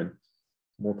smaller and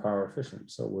more power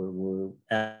efficient. So we're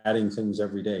adding things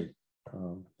every day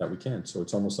that we can. So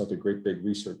it's almost like a great big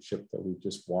research ship that we've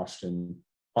just washed in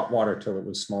hot water till it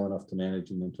was small enough to manage,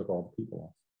 and then took all the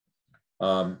people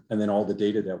off. And then all the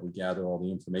data that we gather, all the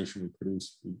information we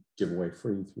produce, we give away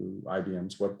free through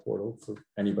IBM's web portal for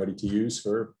anybody to use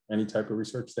for any type of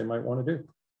research they might want to do.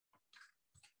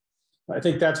 I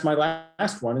think that's my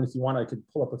last one. And if you want, I could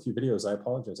pull up a few videos. I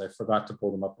apologize. I forgot to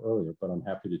pull them up earlier, but I'm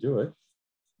happy to do it.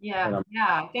 Yeah,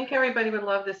 I think everybody would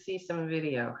love to see some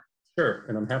video. Sure,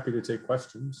 and I'm happy to take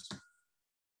questions.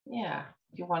 Yeah.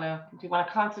 Do you want to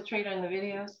concentrate on the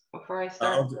videos before I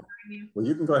start? Well,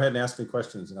 you can go ahead and ask me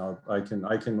questions, and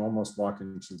I can almost walk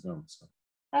and chew gum. So.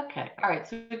 Okay. All right.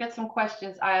 So we got some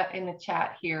questions in the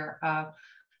chat here.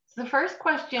 So the first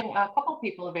question, a couple of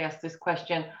people have asked this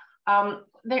question.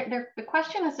 The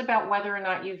question is about whether or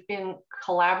not you've been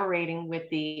collaborating with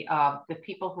the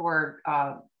people who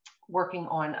are working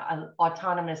on an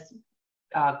autonomous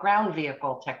ground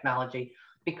vehicle technology,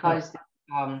 because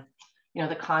you know,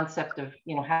 the concept of,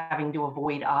 you know, having to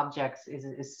avoid objects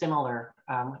is similar.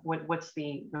 What's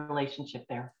the relationship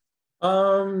there?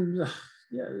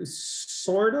 Yeah,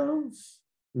 sort of,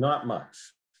 not much.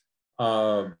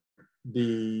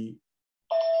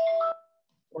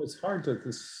 It's hard to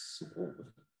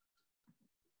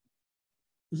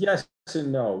yes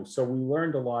and no. So we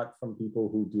learned a lot from people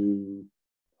who do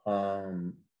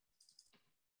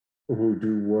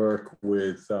work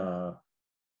with.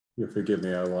 You forgive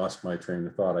me, I lost my train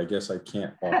of thought. I guess I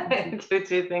can't walk two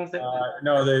things.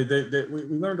 No, we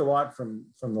learned a lot from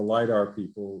the LiDAR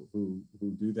people who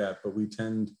do that, but we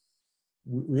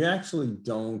actually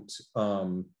don't.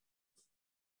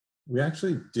 We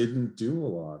actually didn't do a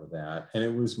lot of that, and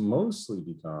it was mostly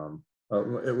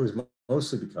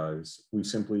because we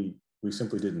simply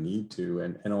didn't need to,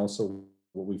 and also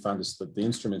what we found is that the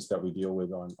instruments that we deal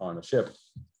with on a ship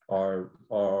are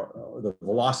the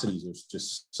velocities are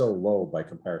just so low by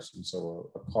comparison. So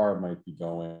a car might be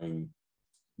going,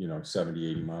 you know, 70,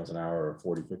 80 miles an hour or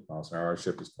 40, 50 miles an hour. Our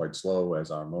ship is quite slow, as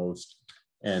are most,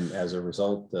 and as a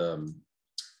result,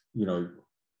 you know.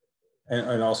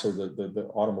 And also the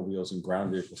automobiles and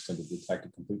ground vehicles tend to detect a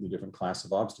completely different class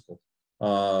of obstacle.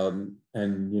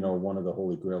 And, you know, one of the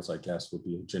holy grails, I guess, would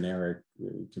be a generic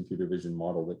computer vision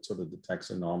model that sort of detects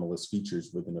anomalous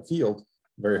features within a field.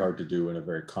 Very hard to do in a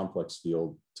very complex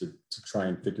field to try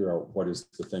and figure out what is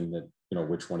the thing that, you know,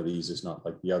 which one of these is not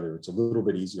like the other. It's a little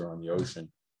bit easier on the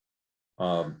ocean.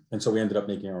 And so we ended up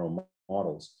making our own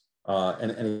models.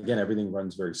 And again, everything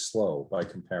runs very slow by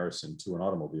comparison to an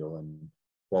automobile. And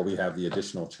while we have the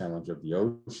additional challenge of the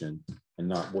ocean and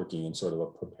not working in sort of a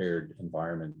prepared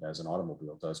environment as an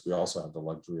automobile does, we also have the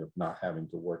luxury of not having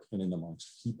to work in and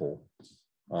amongst people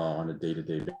on a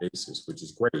day-to-day basis, which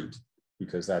is great,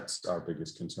 because that's our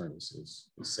biggest concern is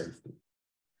safety.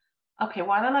 Okay,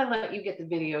 why don't I let you get the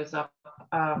videos up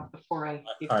before I...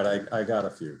 All right, I got a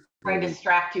few. Before I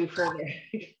distract you further.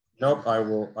 Nope, I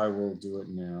will do it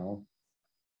now.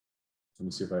 Let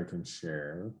me see if I can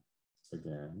share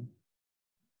again.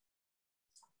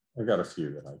 I've got a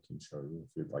few that I can show you if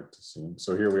you'd like to see them.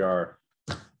 So here we are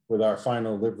with our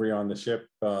final livery on the ship.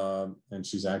 And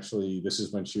she's actually, this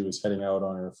is when she was heading out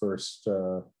on her first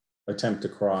attempt to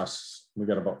cross. We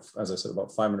got about, as I said,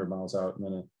 about 500 miles out, and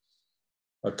then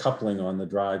a coupling on the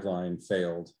drive line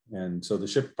failed. And so the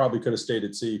ship probably could have stayed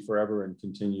at sea forever and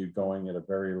continued going at a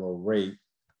very low rate,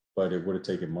 but it would have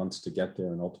taken months to get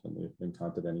there. And ultimately, if it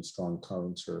encountered any strong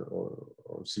currents or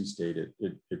sea state, it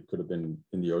could have been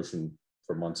in the ocean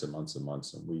for months and months and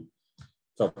months. And we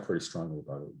felt pretty strongly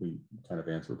about it. We kind of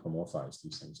anthropomorphized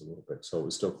these things a little bit. So it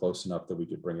was still close enough that we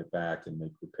could bring it back and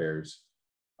make repairs,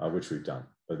 which we've done.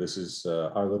 But this is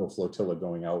our little flotilla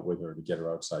going out with her to get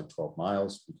her outside 12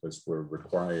 miles because we're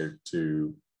required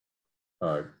to,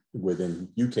 within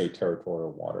UK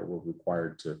territorial water, we're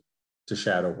required to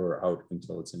shadow her out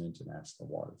until it's in international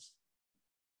waters.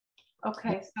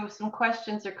 Okay, so some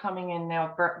questions are coming in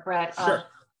now, Brett. Sure.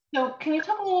 So can you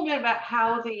talk a little bit about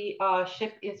how the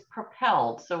ship is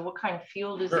propelled? So what kind of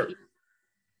fuel does it use?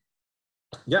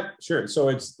 Yep, sure. So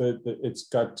it's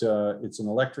it's an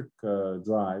electric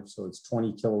drive. So it's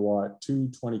 20 kilowatt, two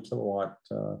 20 kilowatt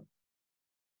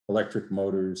electric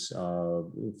motors.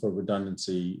 For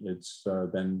redundancy, it's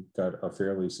then got a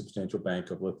fairly substantial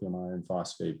bank of lithium iron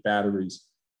phosphate batteries.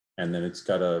 And then it's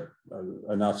got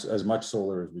as much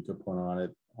solar as we could put on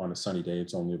it. On a sunny day,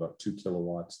 it's only about 2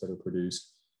 kilowatts that are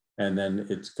produced. And then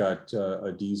it's got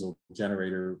a diesel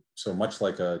generator. So much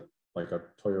like a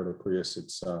Toyota Prius,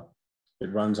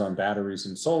 It runs on batteries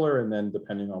and solar, and then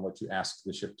depending on what you ask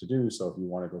the ship to do, so if you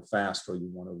want to go fast or you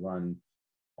want to run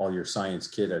all your science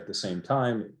kit at the same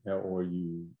time, or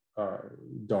you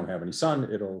don't have any sun,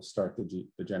 it'll start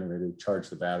the generator, charge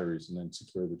the batteries, and then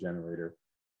secure the generator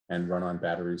and run on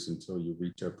batteries until you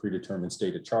reach a predetermined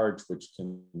state of charge, which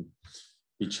can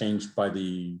be changed by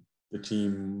the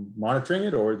team monitoring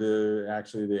it, or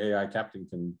actually the AI captain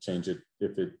can change it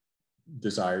if it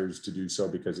desires to do so,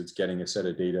 because it's getting a set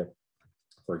of data,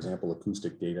 for example,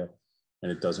 acoustic data,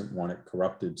 and it doesn't want it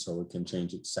corrupted, so it can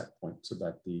change its set point so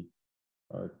that the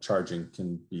charging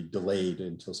can be delayed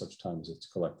until such time as it's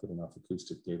collected enough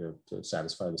acoustic data to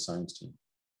satisfy the science team.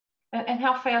 And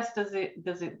how fast does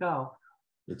it go?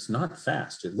 It's not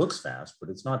fast. It looks fast, but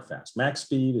it's not fast. Max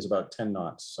speed is about 10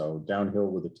 knots. So downhill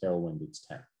with a tailwind, it's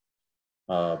 10.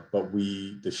 But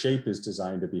the shape is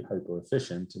designed to be hyper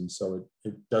efficient. And so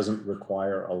it doesn't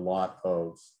require a lot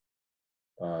of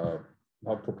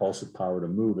propulsive power to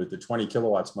move it. The 20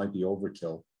 kilowatts might be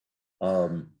overkill.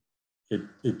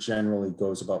 It generally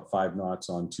goes about 5 knots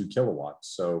on 2 kilowatts.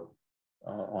 So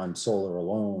on solar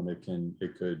alone, it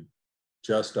could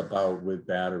just about, with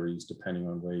batteries, depending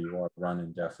on where you are, run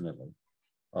indefinitely.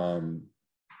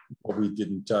 But we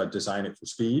didn't design it for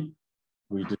speed.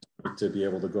 We designed it to be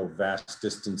able to go vast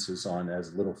distances on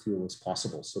as little fuel as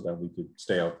possible, so that we could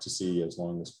stay out to sea as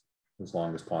long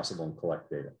as possible and collect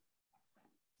data.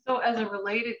 So as a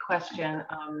related question,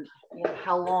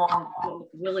 how long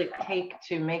will it take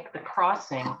to make the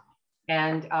crossing?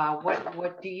 And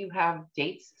what do you have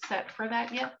dates set for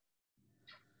that yet?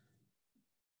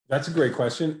 That's a great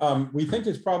question. We think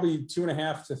it's probably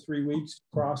 2.5 to 3 weeks to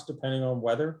cross, depending on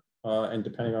weather and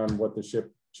depending on what the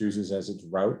ship chooses as its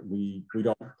route. We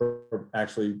don't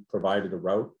actually provided a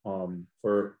route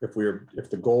if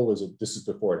the goal is, this is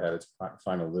before it had its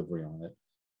final livery on it.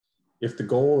 If the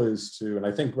goal is to, and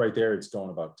I think right there it's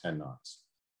going about 10 knots.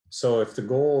 So if the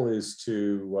goal is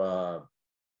to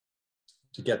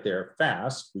get there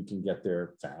fast, we can get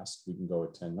there fast. We can go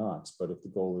at 10 knots. But if the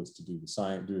goal is to do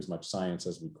as much science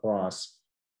as we cross,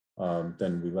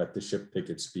 then we let the ship pick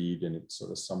its speed, and it's sort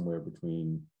of somewhere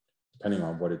between, depending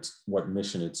on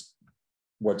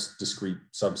what's discrete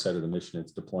subset of the mission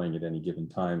it's deploying at any given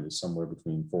time, is somewhere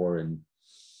between 4 and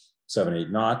 7, 8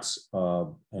 knots.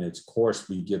 And its course,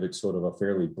 we give it sort of a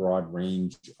fairly broad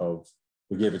range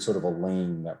we gave it sort of a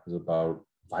lane that was about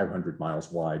 500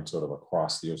 miles wide, sort of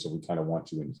across the, so we kind of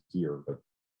want you in here, but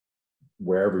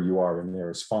wherever you are in there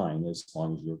is fine, as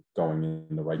long as you're going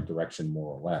in the right direction,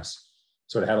 more or less.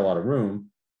 So it had a lot of room,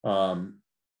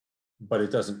 but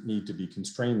it doesn't need to be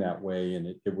constrained that way, and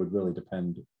it would really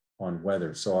depend on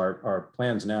weather. So our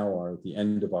plans now are at the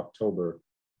end of October.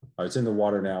 It's in the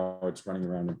water now. It's running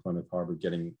around in Plymouth Harbor,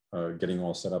 getting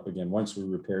all set up again. Once we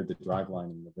repaired the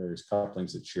driveline and the various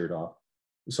couplings that sheared off.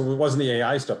 So it wasn't the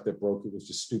AI stuff that broke, it was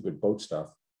just stupid boat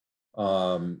stuff.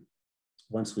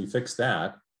 Once we fixed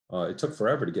that, it took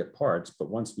forever to get parts,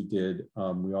 but once we did,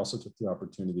 we also took the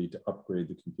opportunity to upgrade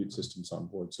the compute systems on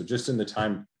board. So just in the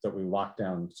time that we locked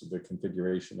down the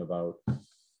configuration about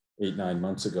 8-9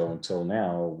 months ago until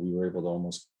now, we were able to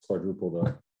almost quadruple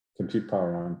the compute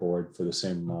power on board for the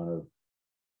same amount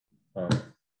of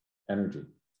energy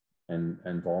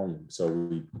and volume. So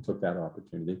we took that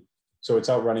opportunity. So it's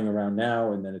out running around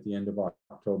now, and then at the end of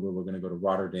October, we're going to go to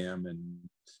Rotterdam, and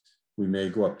we may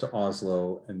go up to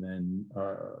Oslo, and then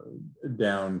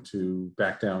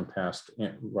back down past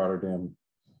Rotterdam,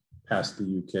 past the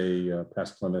UK,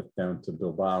 past Plymouth, down to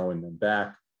Bilbao, and then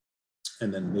back,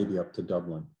 and then maybe up to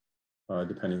Dublin,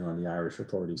 depending on the Irish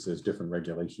authorities. There's different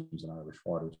regulations in Irish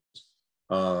waters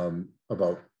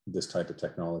about this type of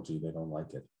technology. They don't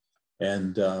like it.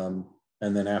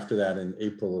 And then after that, in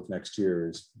April of next year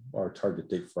is our target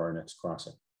date for our next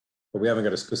crossing. But we haven't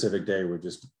got a specific day. We're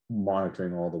just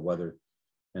monitoring all the weather.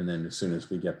 And then as soon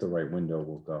as we get the right window,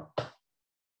 we'll go.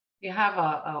 You have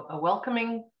a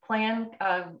welcoming plan,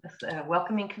 a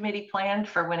welcoming committee planned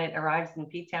for when it arrives in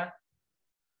P-Town?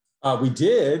 We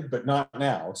did, but not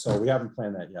now. So we haven't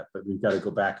planned that yet, but we've got to go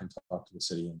back and talk to the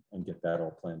city and get that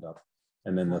all planned up.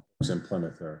 And then the folks in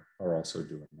Plymouth are also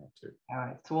doing that too. All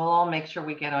right, so we'll all make sure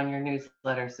we get on your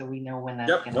newsletter so we know when that's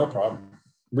Yep, no problem.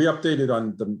 We updated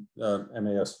on the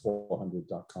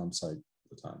mas400.com site at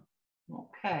the time.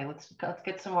 Okay, let's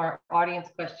get some more audience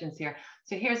questions here.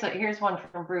 So here's one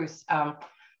from Bruce. I'm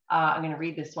going to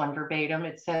read this one verbatim.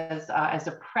 It says, as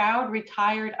a proud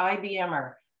retired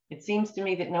IBMer, it seems to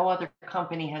me that no other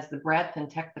company has the breadth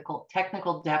and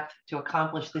technical depth to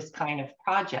accomplish this kind of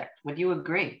project. Would you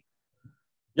agree?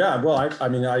 Yeah, well,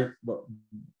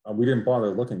 we didn't bother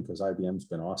looking because IBM's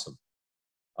been awesome.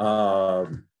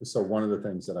 So one of the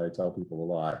things that I tell people a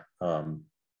lot,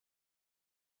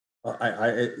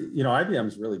 IBM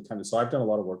is really kind of, so I've done a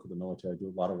lot of work with the military. I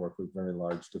do a lot of work with very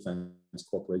large defense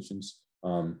corporations.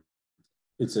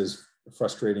 It's as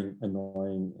frustrating,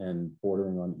 annoying, and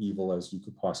bordering on evil as you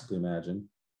could possibly imagine.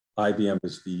 IBM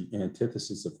is the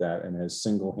antithesis of that and has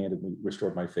single-handedly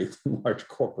restored my faith in large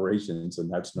corporations,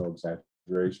 and that's no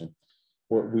exaggeration.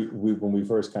 When we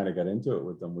first kind of got into it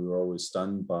with them, we were always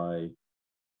stunned by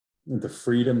the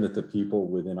freedom that the people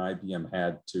within IBM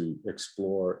had to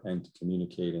explore and to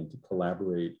communicate and to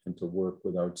collaborate and to work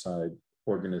with outside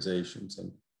organizations.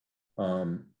 And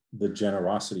the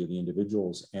generosity of the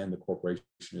individuals and the corporation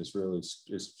is really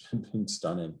been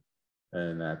stunning,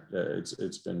 and that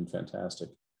it's been fantastic.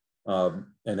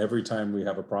 And every time we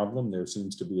have a problem, there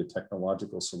seems to be a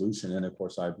technological solution. And of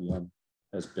course, IBM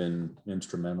has been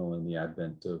instrumental in the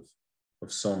advent of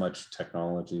so much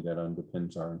technology that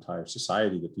underpins our entire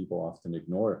society that people often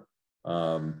ignore.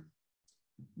 And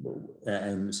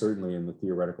certainly in the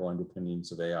theoretical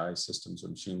underpinnings of AI systems or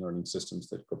machine learning systems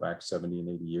that go back 70 and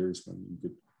 80 years, when you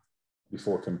could,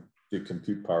 before the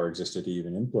compute power existed to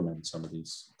even implement some of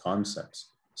these concepts.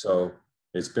 So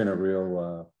it's been a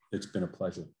real, it's been a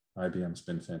pleasure. IBM's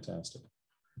been fantastic.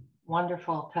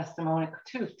 Wonderful testimony,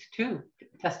 two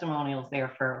testimonials there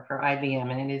for IBM,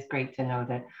 and it is great to know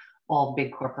that all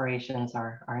big corporations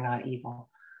are not evil.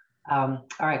 All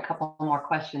right, a couple more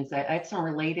questions. I had some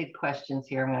related questions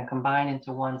here. I'm going to combine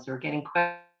into one. So we're getting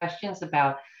questions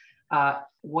about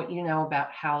what you know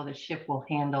about how the ship will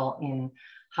handle in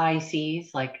high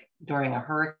seas, like during a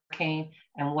hurricane,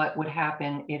 and what would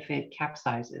happen if it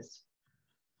capsizes.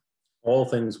 All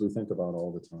things we think about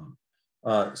all the time.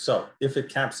 So if it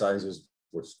capsizes,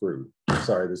 we're screwed.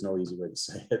 Sorry, there's no easy way to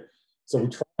say it. So we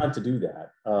try not to do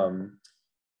that.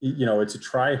 It's a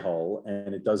tri-hull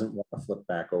and it doesn't want to flip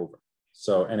back over.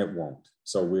 So, and it won't.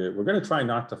 So we're going to try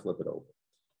not to flip it over.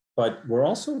 But we're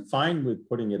also fine with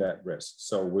putting it at risk.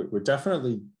 So we're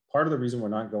definitely, part of the reason we're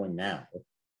not going now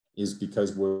is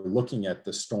because we're looking at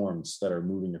the storms that are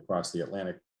moving across the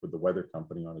Atlantic with the weather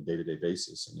company on a day-to-day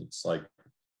basis. And it's like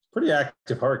pretty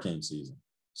active hurricane season.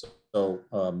 So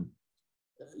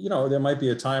there might be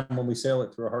a time when we sail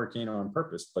it through a hurricane on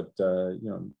purpose, but,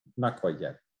 not quite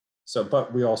yet. So,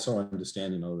 but we also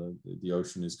understand, the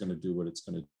ocean is going to do what it's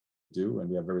going to do, and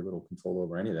we have very little control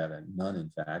over any of that, and none,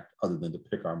 in fact, other than to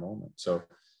pick our moment. So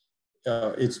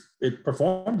it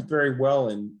performed very well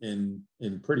in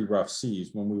pretty rough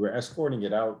seas. When we were escorting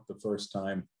it out the first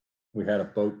time, we had a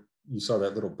boat. You saw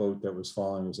that little boat that was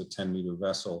following. It was a 10-meter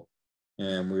vessel,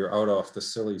 and we were out off the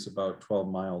Scillies about 12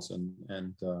 miles,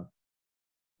 and a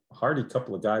hardy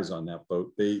couple of guys on that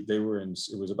boat. They were in.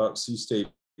 It was about sea state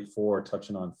 4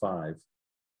 touching on 5,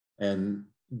 and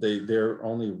their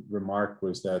only remark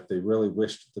was that they really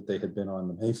wished that they had been on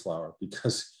the Mayflower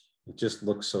because it just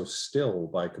looks so still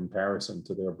by comparison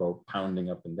to their boat pounding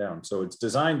up and down. So it's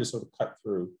designed to sort of cut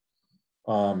through.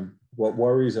 What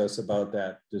worries us about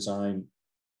that design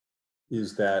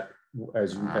is that,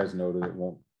 as you guys noted, it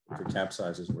won't, if it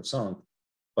capsizes, we're sunk.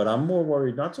 But I'm more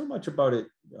worried, not so much about it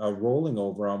rolling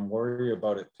over, I'm worried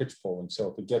about it pitch pulling.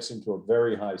 So if it gets into a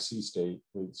very high sea state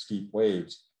with steep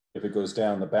waves, if it goes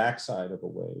down the backside of a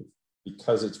wave,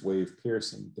 because it's wave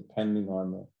piercing, depending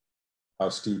on how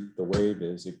steep the wave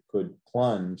is, it could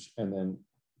plunge and then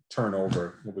turn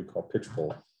over, what we call pitch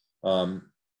pull.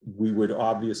 We would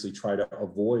obviously try to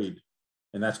avoid,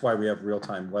 and that's why we have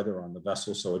real-time weather on the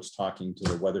vessel. So it's talking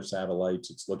to the weather satellites,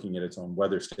 it's looking at its own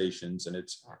weather stations, and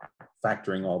it's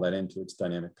factoring all that into its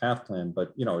dynamic path plan.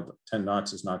 But 10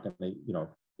 knots is not going to,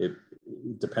 it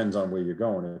depends on where you're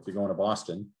going. If you're going to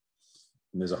Boston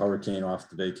and there's a hurricane off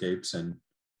the Bay Capes, and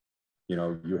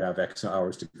you have X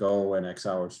hours to go and X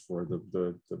hours for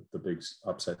the big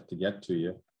upset to get to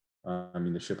you,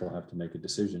 the ship will have to make a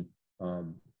decision,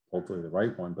 hopefully the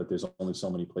right one, but there's only so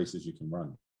many places you can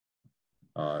run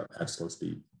at slow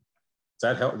speed.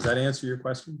 Does that help? Does that answer your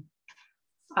question?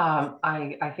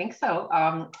 I think so.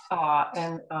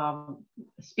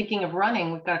 Speaking of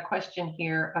running, we've got a question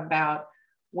here about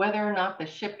whether or not the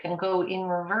ship can go in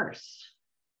reverse.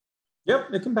 Yep,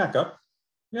 it can back up.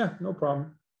 Yeah, no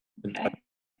problem. Okay.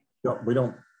 We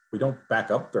don't back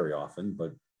up very often,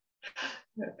 but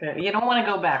okay, you don't want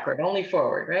to go backward, only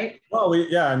forward, right? Well,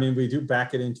 we do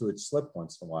back it into its slip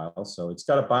once in a while. So it's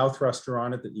got a bow thruster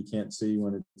on it that you can't see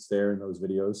when it's there in those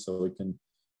videos. So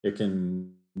it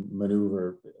can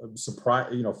maneuver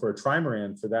for a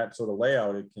trimaran, for that sort of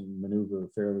layout, it can maneuver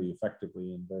fairly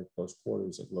effectively in very close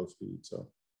quarters at low speed. So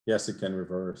yes, it can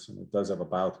reverse, and it does have a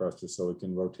bow thruster, so it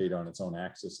can rotate on its own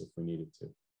axis if we need it to.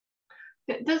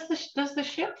 Does the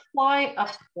ship fly a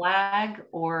flag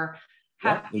or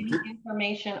have any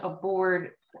information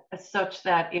aboard such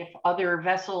that if other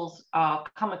vessels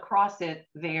come across it,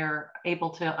 they're able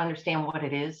to understand what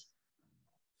it is?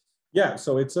 Yeah,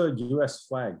 so it's a U.S.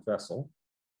 flag vessel,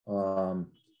 and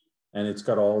it's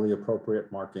got all the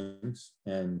appropriate markings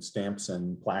and stamps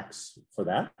and plaques for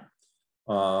that.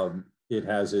 It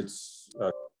has its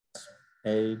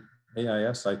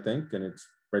AIS, I think, and its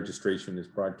registration is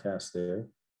broadcast there.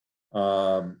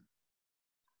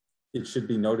 It should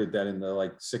be noted that in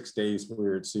the 6 days we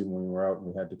were at sea when we were out and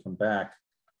we had to come back,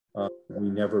 we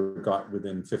never got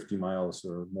within 50 miles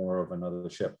or more of another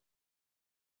ship.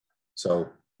 So,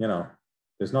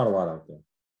 there's not a lot out there.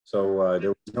 So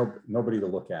there was nobody to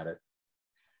look at it.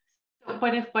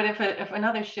 But if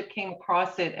another ship came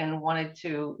across it and wanted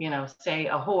to, say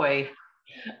ahoy,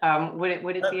 would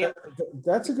it be?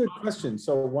 That's a good question.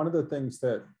 So one of the things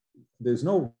that there's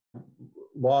no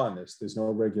law in this, there's no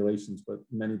regulations, but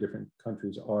many different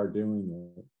countries are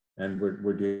doing it, and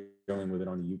we're dealing with it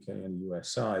on the UK and the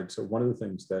US side. So one of the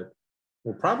things that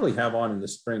we'll probably have on in the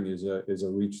spring is a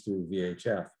reach through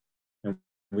VHF. And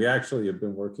we actually have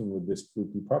been working with this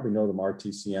group. You probably know them,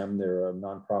 RTCM. They're a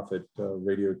nonprofit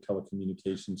radio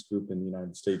telecommunications group in the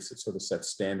United States that sort of sets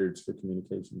standards for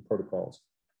communication protocols.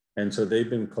 And so they've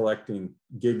been collecting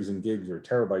gigs and gigs or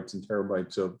terabytes and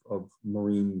terabytes of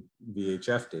marine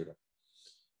VHF data.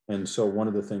 And so one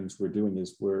of the things we're doing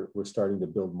is we're starting to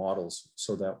build models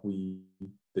so that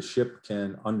the ship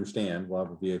can understand, we'll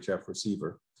have a VHF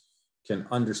receiver, can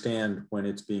understand when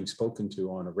it's being spoken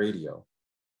to on a radio,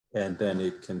 and then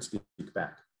it can speak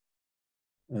back.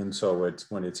 And so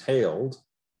when it's hailed,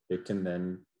 it can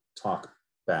then talk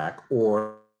back,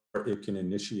 or it can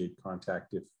initiate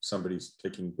contact if somebody's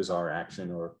taking bizarre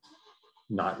action or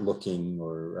not looking,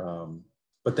 or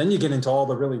but then you get into all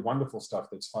the really wonderful stuff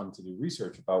that's fun to do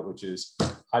research about, which is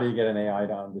how do you get an AI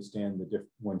to understand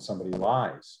when somebody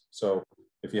lies? So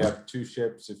if you have two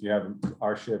ships, if you have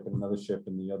our ship and another ship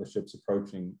and the other ship's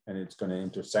approaching and it's going to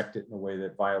intersect it in a way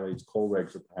that violates coal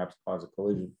regs or perhaps cause a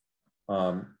collision,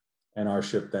 and our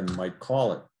ship then might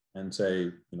call it and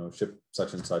say, ship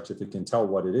such and such, if it can tell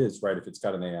what it is, right? If it's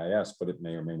got an AIS, but it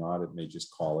may or may not, it may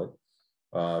just call it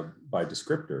by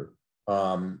descriptor.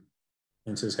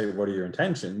 And says, hey, what are your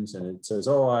intentions? And it says,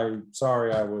 oh,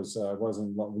 sorry, I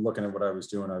wasn't looking at what I was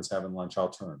doing. I was having lunch. I'll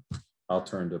turn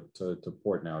to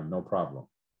port now, no problem.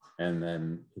 And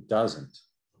then it doesn't.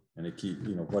 And it keeps,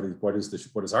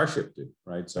 what does our ship do,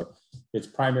 right? So its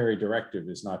primary directive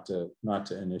is not to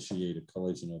initiate a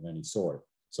collision of any sort.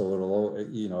 So it'll,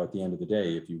 at the end of the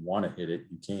day, if you want to hit it,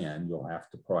 you can. You'll have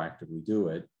to proactively do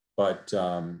it. But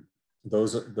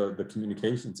the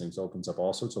communication things opens up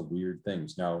all sorts of weird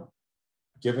things. Now,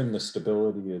 given the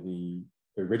stability of the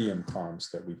iridium comms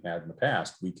that we've had in the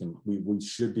past, we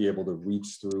should be able to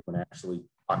reach through and actually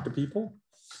talk to people.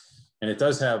 And it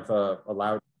does have a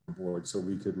loud board, so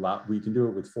we can do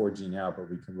it with 4G now, but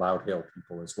we can loud hail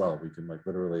people as well. We can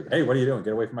literally, hey, what are you doing?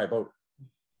 Get away from my boat.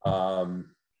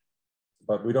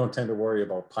 But we don't tend to worry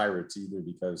about pirates either,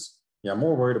 because I'm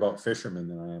more worried about fishermen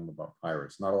than I am about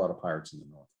pirates. Not a lot of pirates in the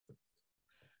north.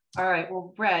 All right,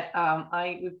 well, Brett,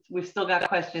 we've still got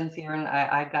questions here, and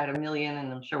I got a million, and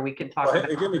I'm sure we could talk about.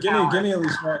 Give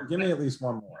me at least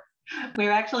one more.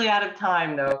 We're actually out of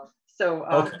time, though. So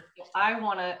okay. I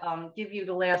want to give you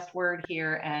the last word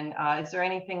here. And is there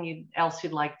anything else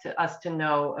you'd like us to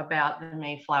know about the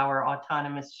Mayflower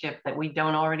Autonomous Ship that we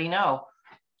don't already know?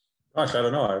 Gosh, I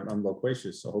don't know. I'm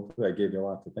loquacious, so hopefully I gave you a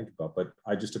lot to think about. But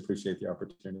I just appreciate the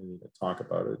opportunity to talk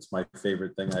about it. It's my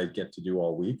favorite thing I get to do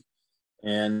all week.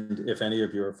 And if any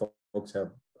of your folks have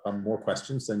more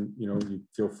questions, then you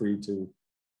feel free to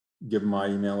give them my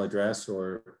email address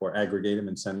or aggregate them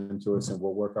and send them to us, and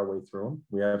we'll work our way through them.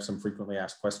 We have some frequently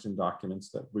asked question documents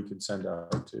that we could send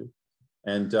out to.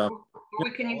 And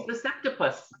we can use the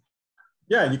Septipus.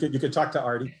 Yeah, you could talk to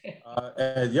Artie.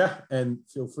 And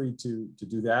feel free to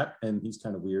do that. And he's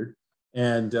kind of weird.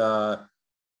 And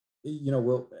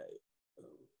we'll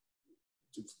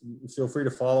feel free to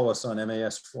follow us on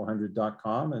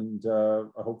mas400.com, and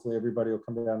hopefully everybody will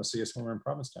come down to see us when we're in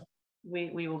Provincetown.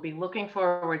 We will be looking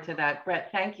forward to that. Brett,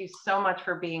 thank you so much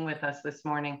for being with us this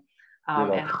morning.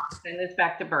 And I'll send this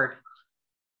back to Bert.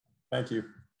 Thank you.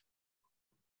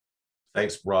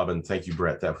 Thanks, Robin. Thank you,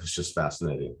 Brett. That was just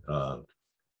fascinating.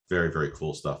 Very, very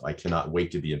cool stuff. I cannot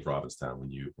wait to be in Provincetown when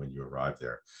you arrive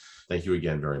there. Thank you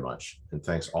again very much. And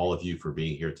thanks all of you for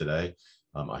being here today.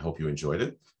 I hope you enjoyed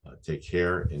it. Take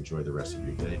care. Enjoy the rest of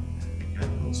your day.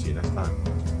 And we'll see you next time.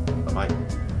 Bye-bye.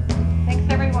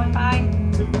 Thanks, everyone.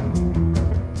 Bye.